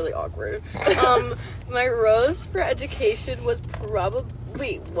made that really awkward. My rose for education was probably...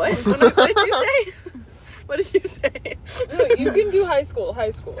 Wait, what? What did you say? What did you say? No, you can do high school.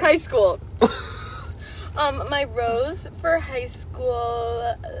 High school. My rose for high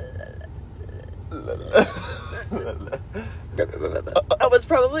school... it was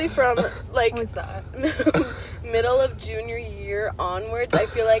probably from, like... What was that? middle of junior year onwards. I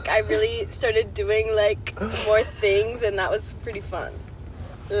feel like I really started doing, like, more things, and that was pretty fun.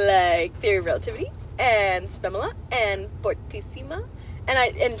 Like, theory of relativity, and Spemula, and Fortissima,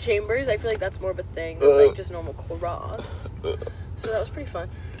 and Chambers. I feel like that's more of a thing than, like, just normal cross. So that was pretty fun.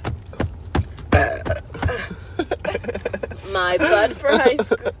 My bud for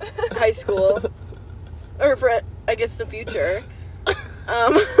high school, or for, I guess, the future.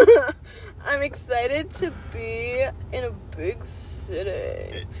 I'm excited to be in a big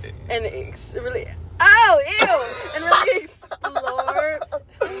city and really, and really explore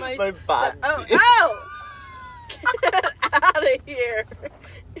my body. Ow! Get out of here.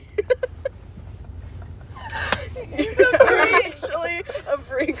 He's actually a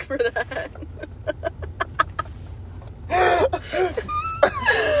freak for that.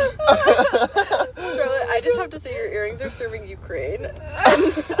 Charlotte, I just have to say your earrings are serving Ukraine.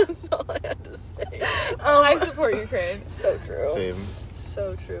 That's all I have to say. I support Ukraine. So true. Same.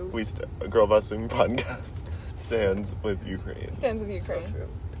 So true. Girl Bossing Podcast stands with Ukraine. Stands with Ukraine. So true.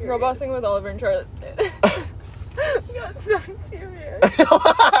 Girl bossing with Oliver and Charlotte. That's so serious.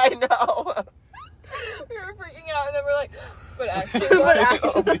 I know. We were freaking out, and then we're like, but actually,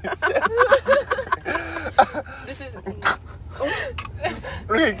 This is...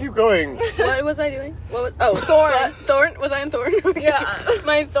 Okay, keep going. What was I doing? Thorn. Thorn? Was I in Thorn? Okay. Yeah.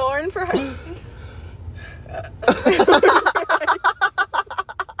 My thorn for...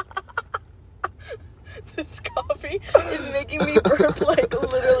 This coffee is making me burp like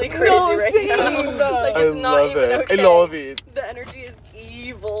literally crazy right now. Like, I it's not love even it. okay. I love it. The energy is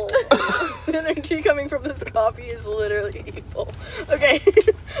evil. The energy coming from this coffee is literally evil. Okay.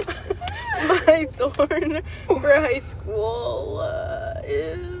 My thorn for high school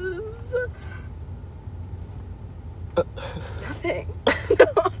is... nothing.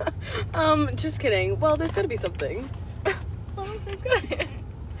 Just kidding. Well, there's gotta be something. Oh, there's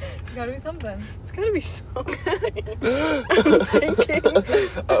gotta be something. It's gotta be something.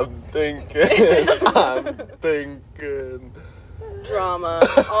 I'm thinking. Drama.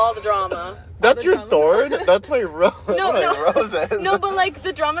 All the drama. That's the your drama? Thorn? That's my rose. No, my no. roses. No, but like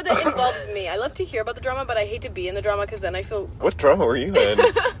the drama that involves me. I love to hear about the drama, but I hate to be in the drama because then I feel What drama were you in?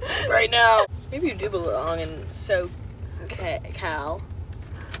 right now. Maybe you do belong in Cal.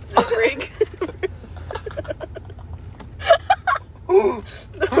 The freak. Oh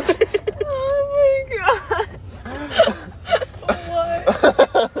my god. What?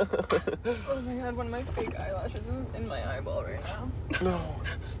 Oh my god, one of my fake eyelashes is in my eyeball right now. No.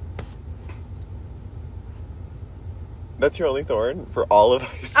 That's your only Thorn for all of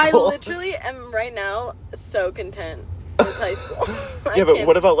high I school? literally am right now so content with high school. Yeah, but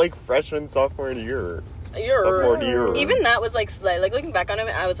what about like freshman, sophomore year? Sophomore year. Even that was like looking back on it,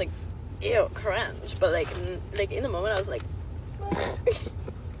 I was like, ew, cringe. But like in the moment, I was like,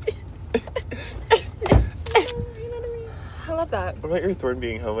 I love that. What about your Thorn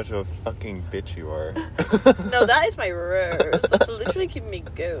being how much of a fucking bitch you are? no, that is my rose. That's literally keeping me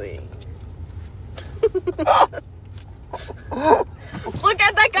going. Look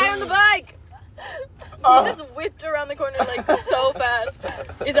at that guy on the bike. He just whipped around the corner like so fast.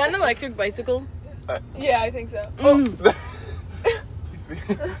 Is that an electric bicycle? Yeah, I think so.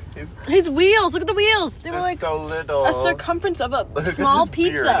 His wheels. Look at the wheels. They were They're like so little. a circumference of a Look at small his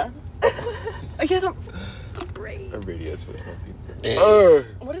beard. pizza. He has a braid. A radius for a small pizza.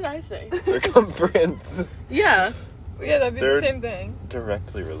 What did I say? Circumference. Yeah. Yeah, that'd be They're the same thing.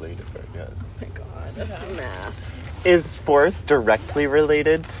 Directly related, I guess. Oh my god. Math. Is force directly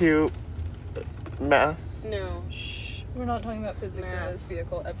related to mass? No. Shh. We're not talking about physics in this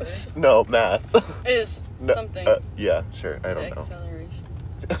vehicle ever. No, mass. Is No, something. Yeah, sure. I to don't know. acceleration.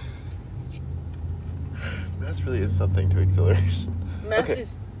 Mass really is something to acceleration. Math Okay.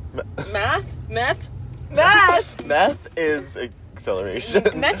 is math. Meth. Math! Math is acceleration.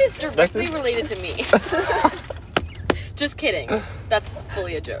 Meth is directly Meth is- related to me. Just kidding. That's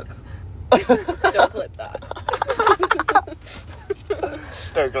fully a joke. Don't clip that.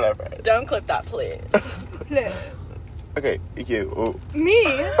 Don't collaborate. Don't clip that, please. Okay, you. Oh. Me?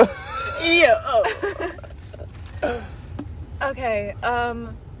 Ew. Oh. Okay,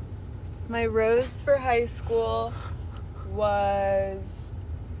 my rose for high school was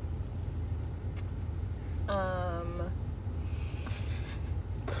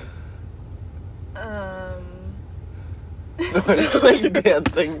It's like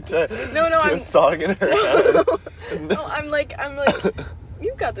dancing to, No, to I'm- a song in her head. No, I'm like,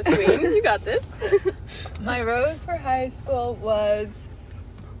 you got this, queen. You got this. my rose for high school was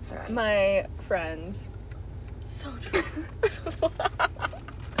my friends. So true.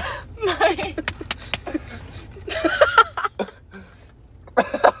 My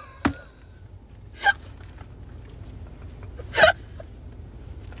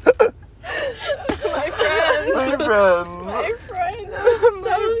my friends. My friend. My friends.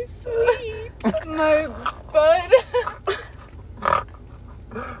 So sweet. My bud.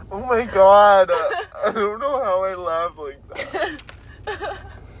 Oh my god. I don't know how I laugh like that.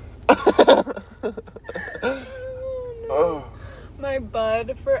 Oh. My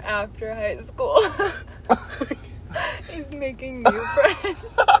bud for after high school is making new friends.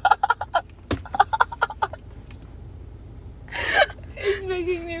 He's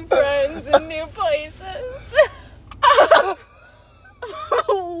making new friends in new places.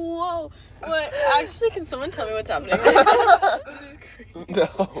 Whoa. What? Actually, can someone tell me what's happening? This is crazy.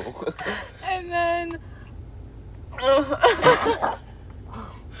 No. And then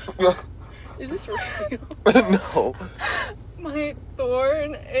Is this real? No.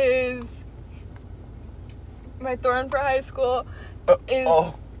 my thorn for high school is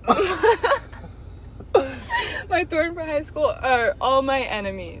Oh. my thorn for high school are all my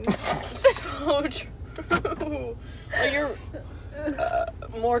enemies. So true. Are your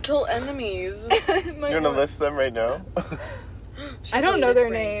mortal enemies? My You wanna thorn- list them right now? She I has don't a know lip their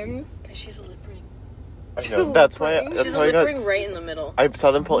ring. names. She's a lip ring. I She's know. a That's lip why. ring. That's She's a why I lip got. ring right in the middle. I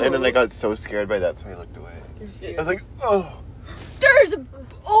saw them pull in and I got so scared by that, so I looked away. I was like, oh. There's an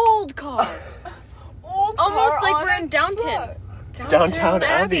old car. Old Almost car like on we're a in Downton. truck. Downtown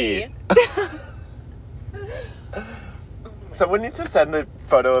Abbey. Someone needs to send the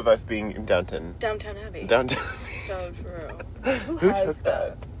photo of us being in Downton. Downtown Abbey. Downtown. So true. Who has took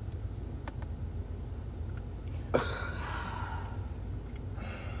that?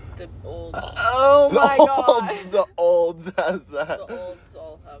 The olds. Oh my god. The olds has that. The olds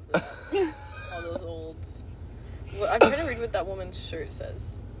all have that. All those olds. Well, I'm trying to read what that woman's shirt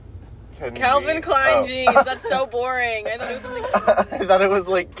says. Can Calvin we- Klein oh. jeans. That's so boring. I thought it was something. I thought it was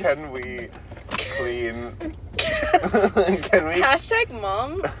like, can we clean? Can we? Hashtag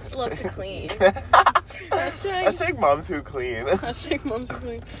moms love to clean. Hashtag Hashtag moms who clean. moms are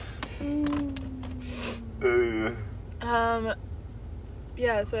clean.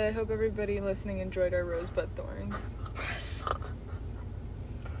 Yeah, so I hope everybody listening enjoyed our rosebud thorns. Yes.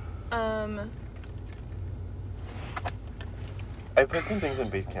 I put some things in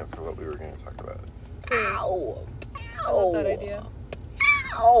Basecamp for what we were going to talk about. Okay. Ow. I love that idea.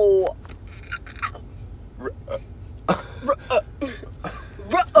 Ow.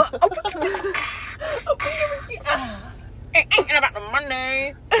 Ain't about the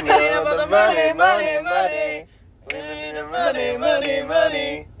money. Ain't about the money, money, money. Money, money,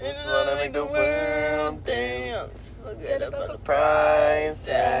 money. We just wanna make the world dance. Forget about the price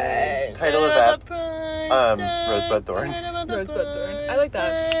tag. Title of that, Rosebud Thorn. Rosebud Thorn. I like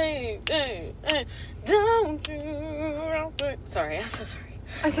that. Don't you? Sorry, I'm so sorry.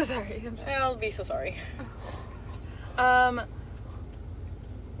 I'm so sorry. I'm so sorry. I'll be so sorry.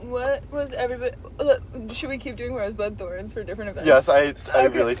 What was everybody... Should we keep doing Rosebud Thorns for different events? Yes, I Okay.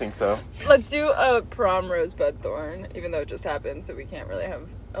 really think so. Let's do a prom Rosebud Thorn, even though it just happened, so we can't really have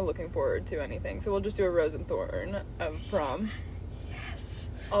a looking forward to anything. So we'll just do a Rose and Thorn of prom. Yes.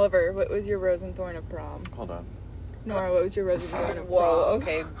 Oliver, what was your Rose and Thorn of prom? Hold on. Nora, what was your Rose and Thorn of prom? Whoa,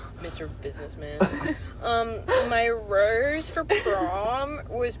 okay, Mr. Businessman. My rose for prom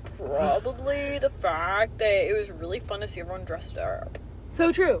was probably the fact that it was really fun to see everyone dressed up. So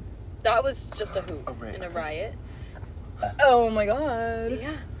true. That was just a hoot Oh, right. and a riot. Oh my god.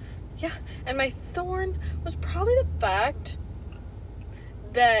 Yeah. And my thorn was probably the fact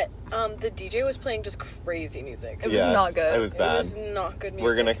that the DJ was playing just crazy music. It was not good. It was bad. It was not good music.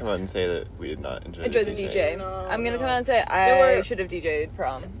 We're gonna come out and say that we did not enjoy the DJ. No, I'm gonna no. come out and say I should have DJ'd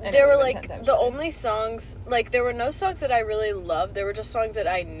prom. And it There were would've been 10 like times the better. only songs, like there were no songs that I really loved. There were just songs that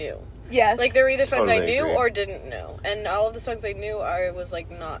I knew. Yes. Like there were either songs Totally I knew agree. or didn't know, and all of the songs I knew I was like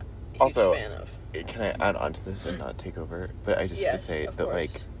not a huge Also, fan of. Can I add on to this and not take over? But I just want Yes, to say of that, course.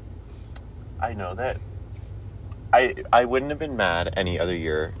 like, I know that I wouldn't have been mad any other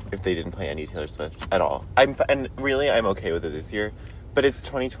year if they didn't play any Taylor Swift at all. And really, I'm okay with it this year. But it's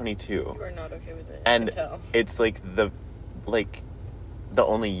 2022. You are not okay with it. And I can tell. it's the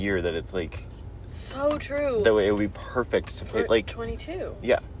only year that it's like So true. the way it would be perfect to play. For Like, 22.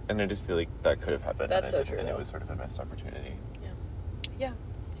 yeah. And I just feel like that could have happened. That's and it so didn't, true. And it was sort of a missed opportunity. Yeah.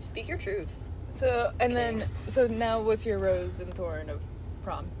 Speak your truth. So and Okay. then now what's your Rose and Thorn of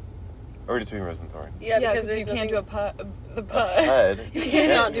prom? Or we're just doing Rose and Thorn. Yeah, because you can't do a pud. The pud. Bud. You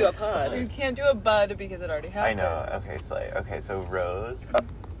cannot do a pod. You can't do a bud because it already I happened. know. Okay, so Rose.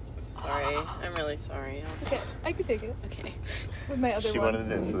 Sorry. I'm really sorry. Okay, I could take it Okay. with my other She one.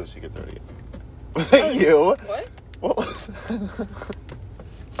 wanted it so that she could throw it again. Was that you? What? What was that?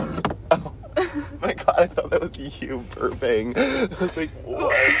 Oh my god, I thought that was you burping. I was like,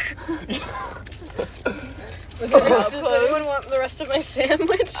 what? Look at how Does close. anyone want the rest of my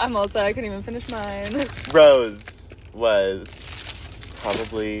sandwich? I'm also, I couldn't even finish mine. Rose was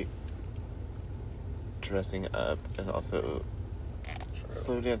probably dressing up and also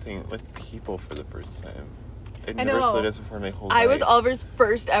slow dancing with people for the first time. I'd I never know. slow danced before in my whole I life. was Oliver's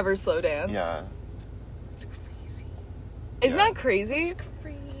first ever slow dance. Yeah. It's crazy. Isn't Yeah. that crazy? It's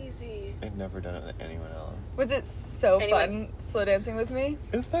crazy. I'd never done it with anyone else. Was it so Anyway. fun slow dancing with me?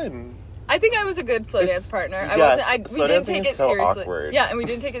 It was fun. I think I was a good slow It's- dance partner. yes, We slow didn't dancing take is it so seriously. awkward. Yeah, and we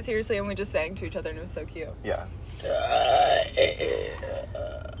didn't take it seriously, and we just sang to each other, and it was so cute. Yeah.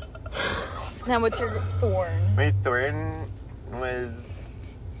 Now, what's your thorn? My thorn was...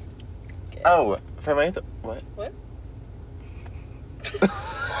 Okay. Oh, for my... What? What?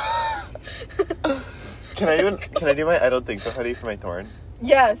 Can I do my I don't think so, honey, for my thorn?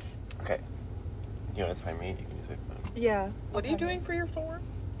 Yes. Okay. You want to time me? You can use my phone. Yeah. What are you doing for your thorn?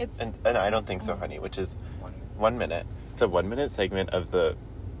 It's And I don't think so, honey, which is 1 minute. It's a 1 minute segment of the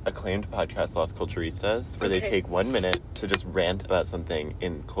acclaimed podcast Las Culturistas, where they Okay. take 1 minute to just rant about something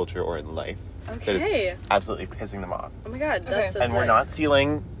in culture or in life that Okay. is absolutely pissing them off. Oh my god, Okay. that's so And we're slick. not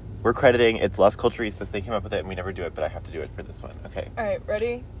stealing. We're crediting. It's Las Culturistas. They came up with it, and we never do it, but I have to do it for this one. Okay. all right.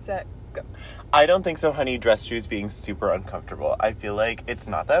 Ready, set, go. I don't think so, honey. Dress shoes being super uncomfortable. I feel like it's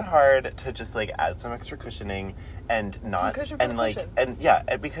not that hard to just like add some extra cushioning and not cushion for and the like cushion. and yeah,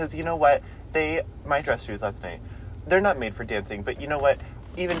 and because you know what, my dress shoes last night, they're not made for dancing, but you know what,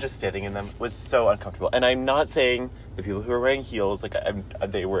 even just standing in them was so uncomfortable. And I'm not saying the people who are wearing heels like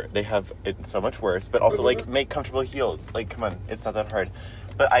they have it so much worse, but also like make comfortable heels. Like come on, it's not that hard.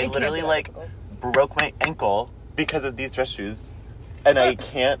 But I It can't literally be like difficult. broke my ankle because of these dress shoes. And I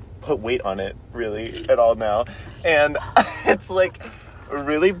can't put weight on it really at all now. And it's like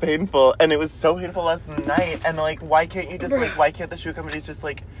really painful. And it was so painful last night. And like, why can't you just like, why can't the shoe companies just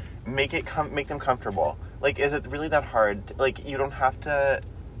like make them comfortable? Like, is it really that hard? Like, you don't have to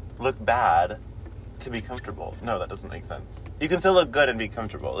look bad to be comfortable. No, that doesn't make sense. You can still look good and be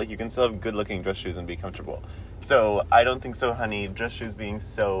comfortable. Like, you can still have good-looking dress shoes and be comfortable. So, I don't think so, honey. Dress shoes being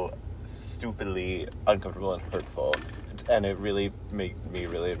so stupidly uncomfortable and hurtful. And it really made me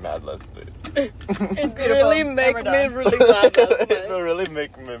really mad last night. It really make me really mad last night. It will really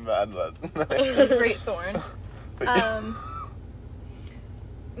make me mad last night. Great Thorn.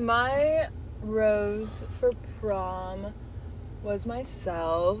 My rose for prom was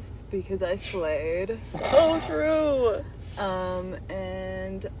myself because I slayed. So true.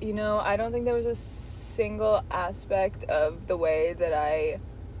 And you know, I don't think there was a single aspect of the way that I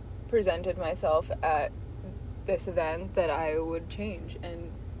presented myself at this event that I would change,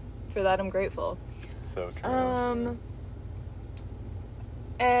 and for that I'm grateful. So true.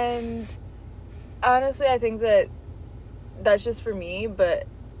 And honestly, I think that that's just for me, but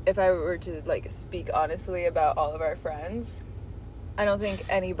if I were to, like, speak honestly about all of our friends, I don't think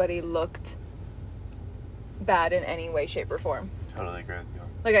anybody looked bad in any way, shape, or form. Totally agree with you.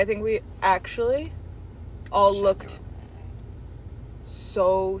 Like, I think we actually all looked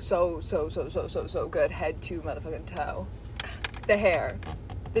so good, head to motherfucking toe. The hair,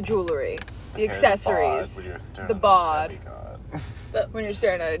 the jewelry, the accessories, the bod. When you're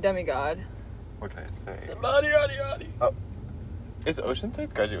staring at a demigod. What can I say? The body, yaddy, yaddy. Oh. Is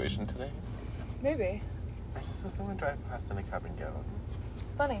Oceanside's graduation today? Maybe. I just saw someone drive past in a cabin gown.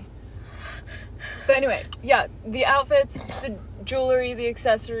 Funny. But anyway, yeah, the outfits, the jewelry, the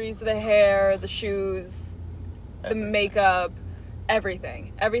accessories, the hair, the shoes, the makeup,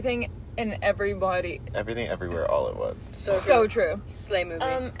 everything. Everything and everybody. Everything, everywhere, all at once. So true. Slay movie.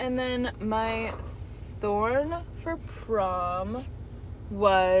 And then my thorn for prom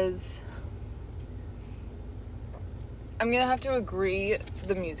was... I'm gonna have to agree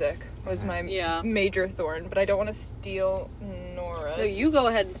the music was my major thorn, but I don't want to steal Nora's. No, you go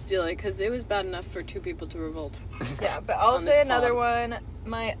ahead and steal it, because it was bad enough for two people to revolt. Yeah, but I'll say another one.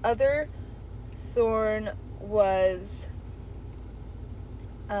 My other thorn was...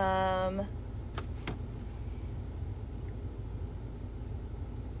 I'm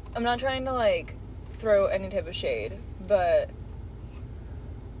not trying to, like, throw any type of shade, but...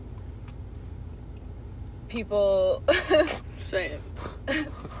 people... Say it.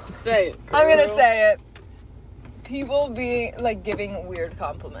 Say it, girl. I'm gonna say it. People being, like, giving weird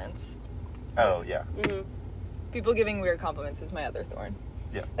compliments. Oh, yeah. Mm-hmm. People giving weird compliments was my other thorn.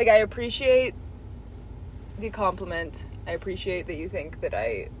 Yeah. Like, I appreciate the compliment. I appreciate that you think that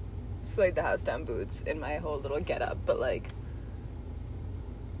I slayed the house down boots in my whole little get-up, but, like,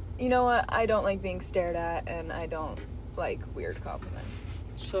 you know what? I don't like being stared at, and I don't like weird compliments.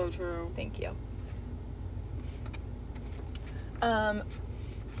 So true. Thank you.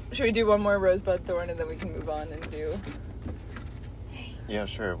 Should we do one more rosebud thorn and then we can move on and do... Yeah,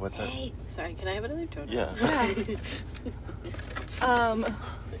 sure. What's it? Hey. Sorry, can I have another toad? Yeah.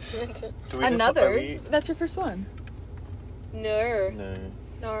 Another? That's your first one. No.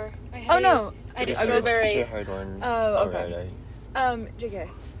 I just strawberry. It's a hard one. Oh, okay. Alright. JK.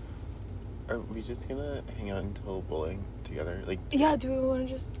 Are we just gonna hang out until bowling together? Like. Yeah, do we want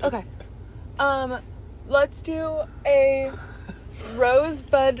to just... Okay. Let's do a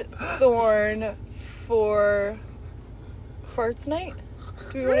rosebud thorn for farts night.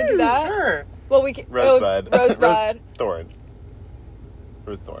 Do we want to do that? Sure. Well, we can... Rosebud. Rosebud. Thorn.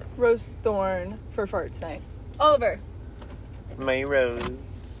 Rose thorn. Rose thorn for farts night. Oliver. My rose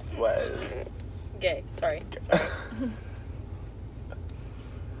was... Gay. Sorry.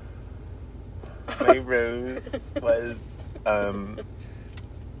 My rose was,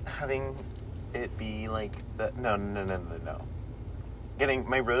 having it be like the... No.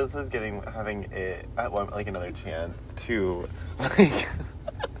 My rose was having it at one, like, another chance to, like,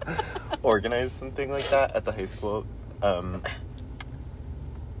 organize something like that at the high school, and,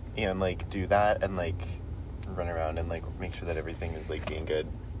 like, do that and, like, run around and, like, make sure that everything is, like, being good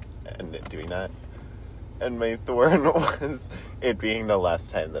and doing that. And my thorn was it being the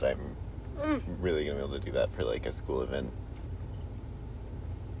last time that I'm really gonna be able to do that for, like, a school event.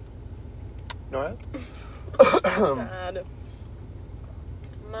 Nora? Sad.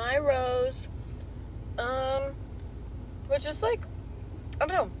 My rose, was just, like, I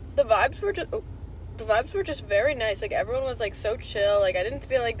don't know, the vibes were just very nice. Like, everyone was, like, so chill. Like, I didn't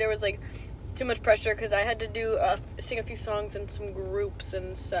feel like there was, like, too much pressure, because I had to sing a few songs in some groups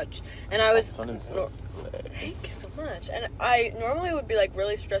and such, and I was... Thank you so much. And I normally would be, like,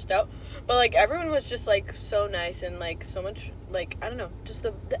 really stressed out, but, like, everyone was just, like, so nice, and, like, so much, like, I don't know, just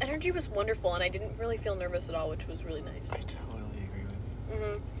the energy was wonderful, and I didn't really feel nervous at all, which was really nice. I totally agree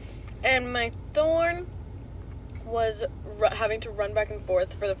with you. And my thorn was having to run back and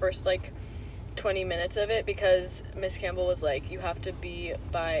forth for the first, like, 20 minutes of it because Miss Campbell was like, you have to be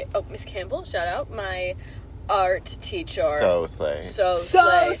by... Oh, Miss Campbell, shout out, my art teacher. So slay. So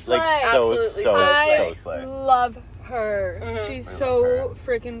slay. slay. Like, Absolutely so I slay. love her. Mhm. She's I so love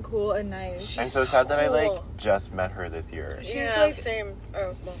freaking cool and nice. I'm so sad that I, like, cool. just met her this year. She's, Yeah, like, same. Oh,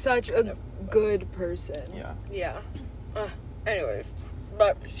 well, Such a good person. Yeah. yeah. Anyways,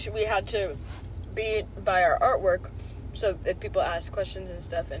 but we had to be by our artwork, so if people asked questions and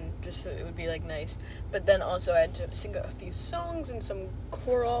stuff, and just so it would be, like, nice. But then also I had to sing a few songs in some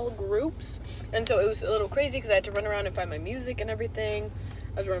choral groups, and so it was a little crazy because I had to run around and find my music and everything.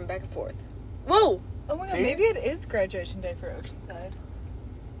 I was running back and forth. Whoa! Oh my god, See? maybe it is graduation day for Oceanside.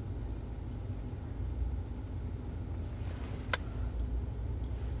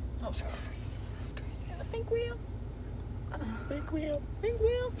 That was crazy. That was crazy. There's a pink wheel. Pink wheel. Pink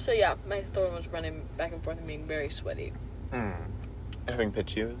wheel. So yeah, my Thorn was running back and forth and being very sweaty. Having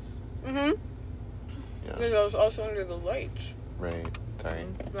pitch use. Mm-hmm. Yeah. Because I was also under the lights. Right. Sorry.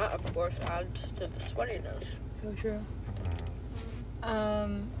 That, of course, adds to the sweatiness. So true.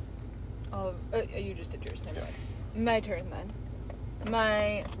 You just did yours, never mind. My turn then.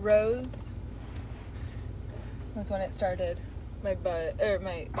 My rose was when it started. My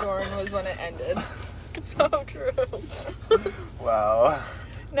thorn was when it ended. So true. Wow.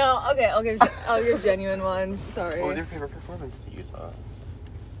 No, okay, I'll give genuine ones. Sorry. What was your favorite performance that you saw?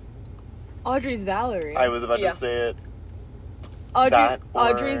 Audrey's Valerie. I was about Yeah. to say it.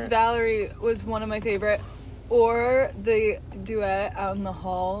 Audrey's Valerie was one of my favorite. Or the duet out in the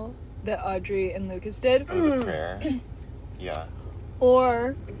hall that Audrey and Lucas did. Or the prayer. Yeah.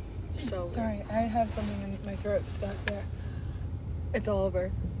 Or So sorry, I have something in my throat stuck there. It's all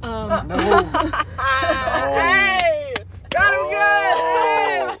over. No. Hey! Got him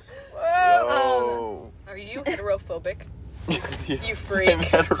good! Hey! No. Are you heterophobic? Yes, You freak. I'm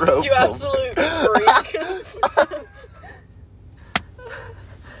heterophobic. You absolute freak.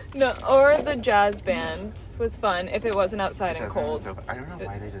 No, or the jazz band was fun if it wasn't outside and cold. I don't know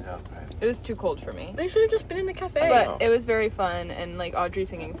why they did it outside. It was too cold for me. They should have just been in the cafe. But it was very fun, and like Audrey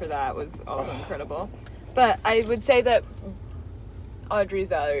singing for that was also incredible. But I would say that Audrey's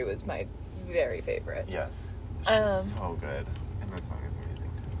Valerie was my very favorite. Yes. She's so good. And that song is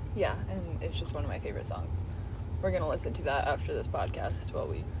amazing too. Yeah, and it's just one of my favorite songs. We're gonna listen to that after this podcast while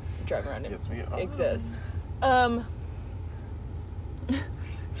we drive around and Yes, we are. exist.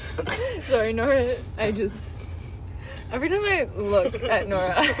 Sorry, Nora. Every time I look at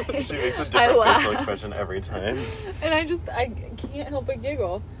Nora, She makes a I different facial laugh. expression every time. And I can't help but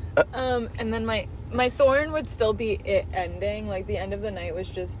giggle. And then my thorn would still be it ending. Like, the end of the night was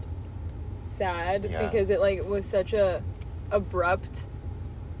just sad because it, like, was such a abrupt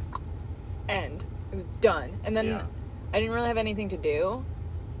end. It was done. And then I didn't really have anything to do.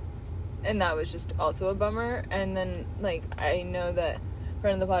 And that was just also a bummer. And then, like, I know that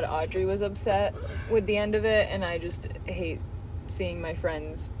friend of the pod, Audrey, was upset with the end of it, and I just hate seeing my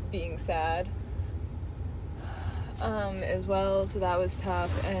friends being sad as well, so that was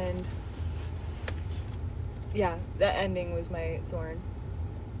tough. And yeah, that ending was my thorn.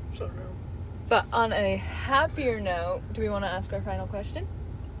 So true. But on a happier note, do we want to ask our final question?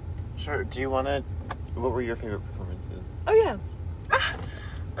 Sure. Do you want to... What were your favorite performances? Oh yeah,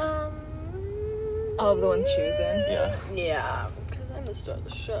 all of the ones chosen. Yeah. Yeah, because I'm the star of the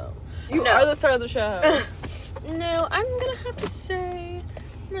show. You are the star of the show. No, I'm gonna have to say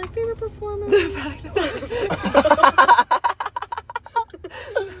my favorite performance.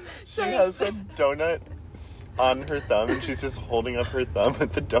 She has a donut on her thumb, and she's just holding up her thumb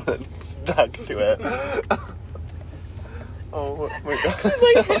with the donut stuck to it. Oh my god.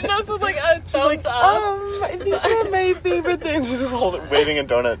 She's like hitting us with like a thumbs up. I think that my favorite thing. She's just waving a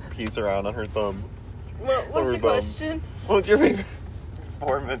donut piece around on her thumb. What's the question? What's your favorite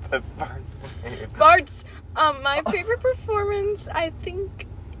performance at Bart's Name? Bart's. My favorite performance, I think.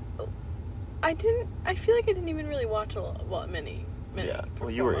 I feel like I didn't even really watch many. Yeah. Well,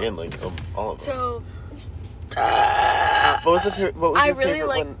 you were in like all of them. So. What was your really favorite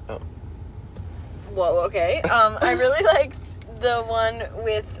like- one? Oh. Whoa, okay. I really liked the one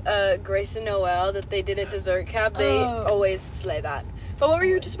with Grace and Noel that they did at Dessert Cab. They always slay that. But what were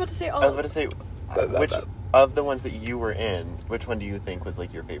you just about to say? I was about to say, which of the ones that you were in, which one do you think was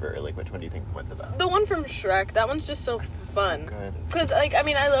like your favorite, or like which one do you think went the best? The one from Shrek. That one's just so fun. So good. Because, like, I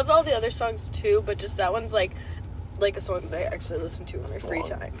mean, I love all the other songs too, but just that one's like a song that I actually listen to in my free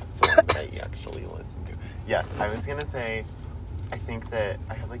time. That's the one that I actually listen to. Yes, I was gonna say, I think that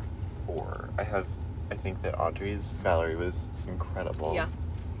I have like 4. I think that Audrey's Valerie was incredible. Yeah.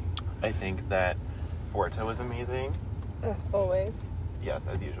 I think that Forta was amazing. Always. Yes,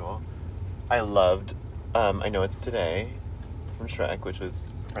 as usual. I loved, I Know It's Today from Shrek, which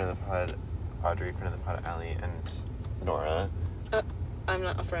was friend of the pod, Audrey, friend of the pod, Allie, and Nora. I'm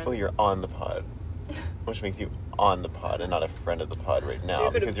not a friend. Oh, you're on the pod. Which makes you on the pod and not a friend of the pod right now,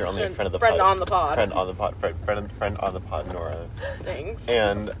 So because you're only a friend of the friend pod. on the pod. Friend on the pod. Friend on the pod, Nora. Thanks.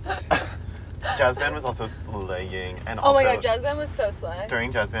 And Jazz Band was also slaying. And Oh also, my god, Jazz Band was so slay.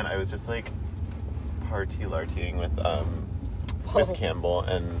 during Jazz Band, I was just like party-lartying with Miss Campbell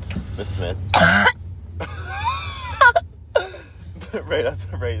and Miss Smith.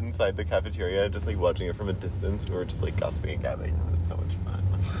 right inside the cafeteria, just like watching it from a distance. We were just like gossiping and gabbing. It was so much fun.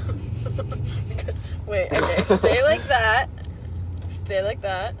 Wait, okay, stay like that. Stay like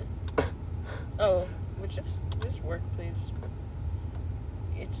that. Oh, would you just work, please?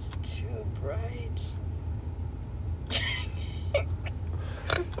 It's too bright.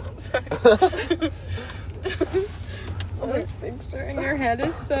 Sorry. This picture in your head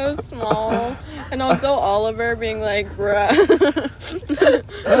is so small. And also Oliver being like, bruh.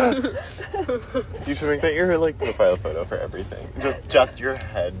 You should make that your like profile photo for everything. Just your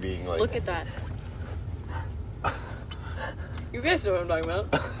head being like. Look at that. You guys know what I'm talking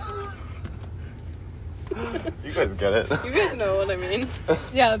about. You guys get it. You guys know what I mean.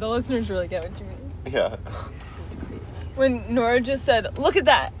 Yeah, the listeners really get what you mean. Yeah. It's crazy. When Nora just said, look at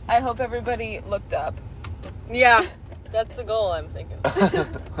that, I hope everybody looked up. Yeah, that's the goal I'm thinking.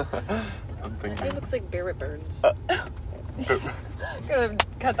 I'm thinking. It looks like Barrett Burns. Gotta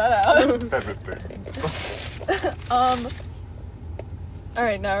cut that out.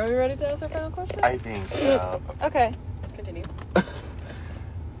 Alright, now are we ready to ask our final question? I think so. Okay. Continue.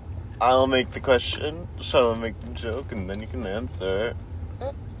 I'll make the question, Shall I make the joke, and then you can answer.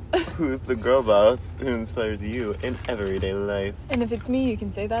 Who's the girl boss who inspires you in everyday life? And if it's me, you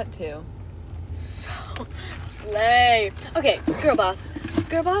can say that too. So slay. Okay, girl boss.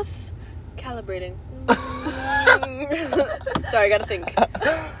 Girl boss. Calibrating. Sorry, I gotta think.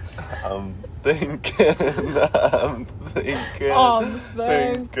 I'm thinking.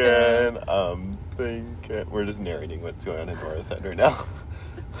 We're just narrating what's going on in Nora's head right now.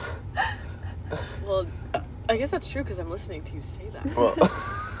 Well, I guess that's true because I'm listening to you say that. Well,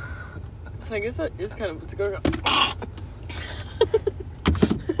 So I guess that is kind of what's going on.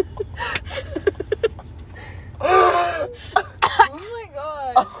 Oh my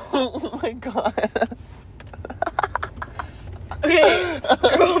god. oh my god. Okay,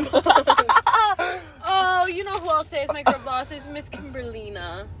 girl boss. Oh, you know who I'll say is my girl boss is Miss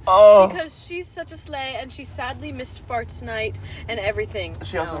Kimberlina. Oh. Because she's such a slay, and she sadly missed farts night and everything.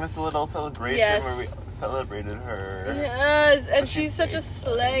 She also else. missed a little celebration Yes. where we celebrated her. Yes, and But she's such a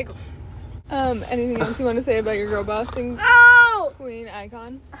slay. Anything else you want to say about your girl bossing Oh! queen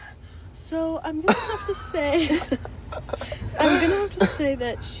icon? So I'm gonna have to say,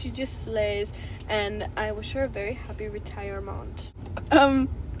 that she just slays, and I wish her a very happy retirement.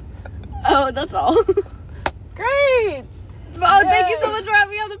 Oh, that's all. Great! Oh, thank you so much for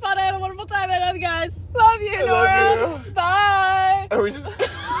having me on the pod. I had a wonderful time. I love you guys. Love you, Nora. love you. Bye. Are we just...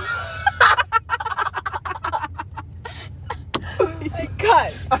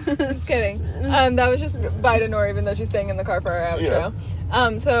 Cut. Just kidding. That was just bye to Nora, even though she's staying in the car for our outro.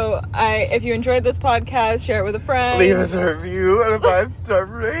 Yeah. If you enjoyed this podcast, share it with a friend. Leave us a review and a 5-star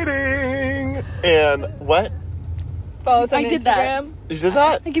rating. And what? Follow us on I did that. Instagram. You did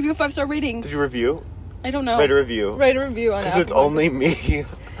that? I give you a 5-star rating. Did you review? I don't know. Write a review. Write a review on Because Apple it's only me. Podcast.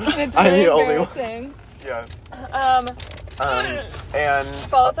 And it's I'm really the only one. embarrassing. Yeah. Um, And...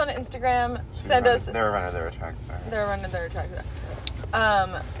 follow us on Instagram. Send us. They're a runner, they're a track star. They're running their tractor.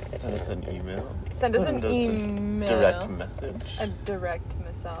 Send us an email. Send us an a email. direct message. A direct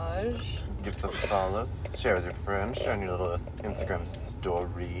massage. Give some follows. Share with your friends. Share on your little Instagram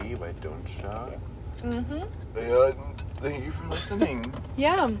story. Why don't ya? Mm-hmm. And thank you for listening.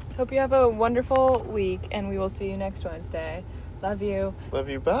 Yeah. Hope you have a wonderful week, and we will see you next Wednesday. Love you. Love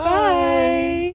you. Bye. Bye.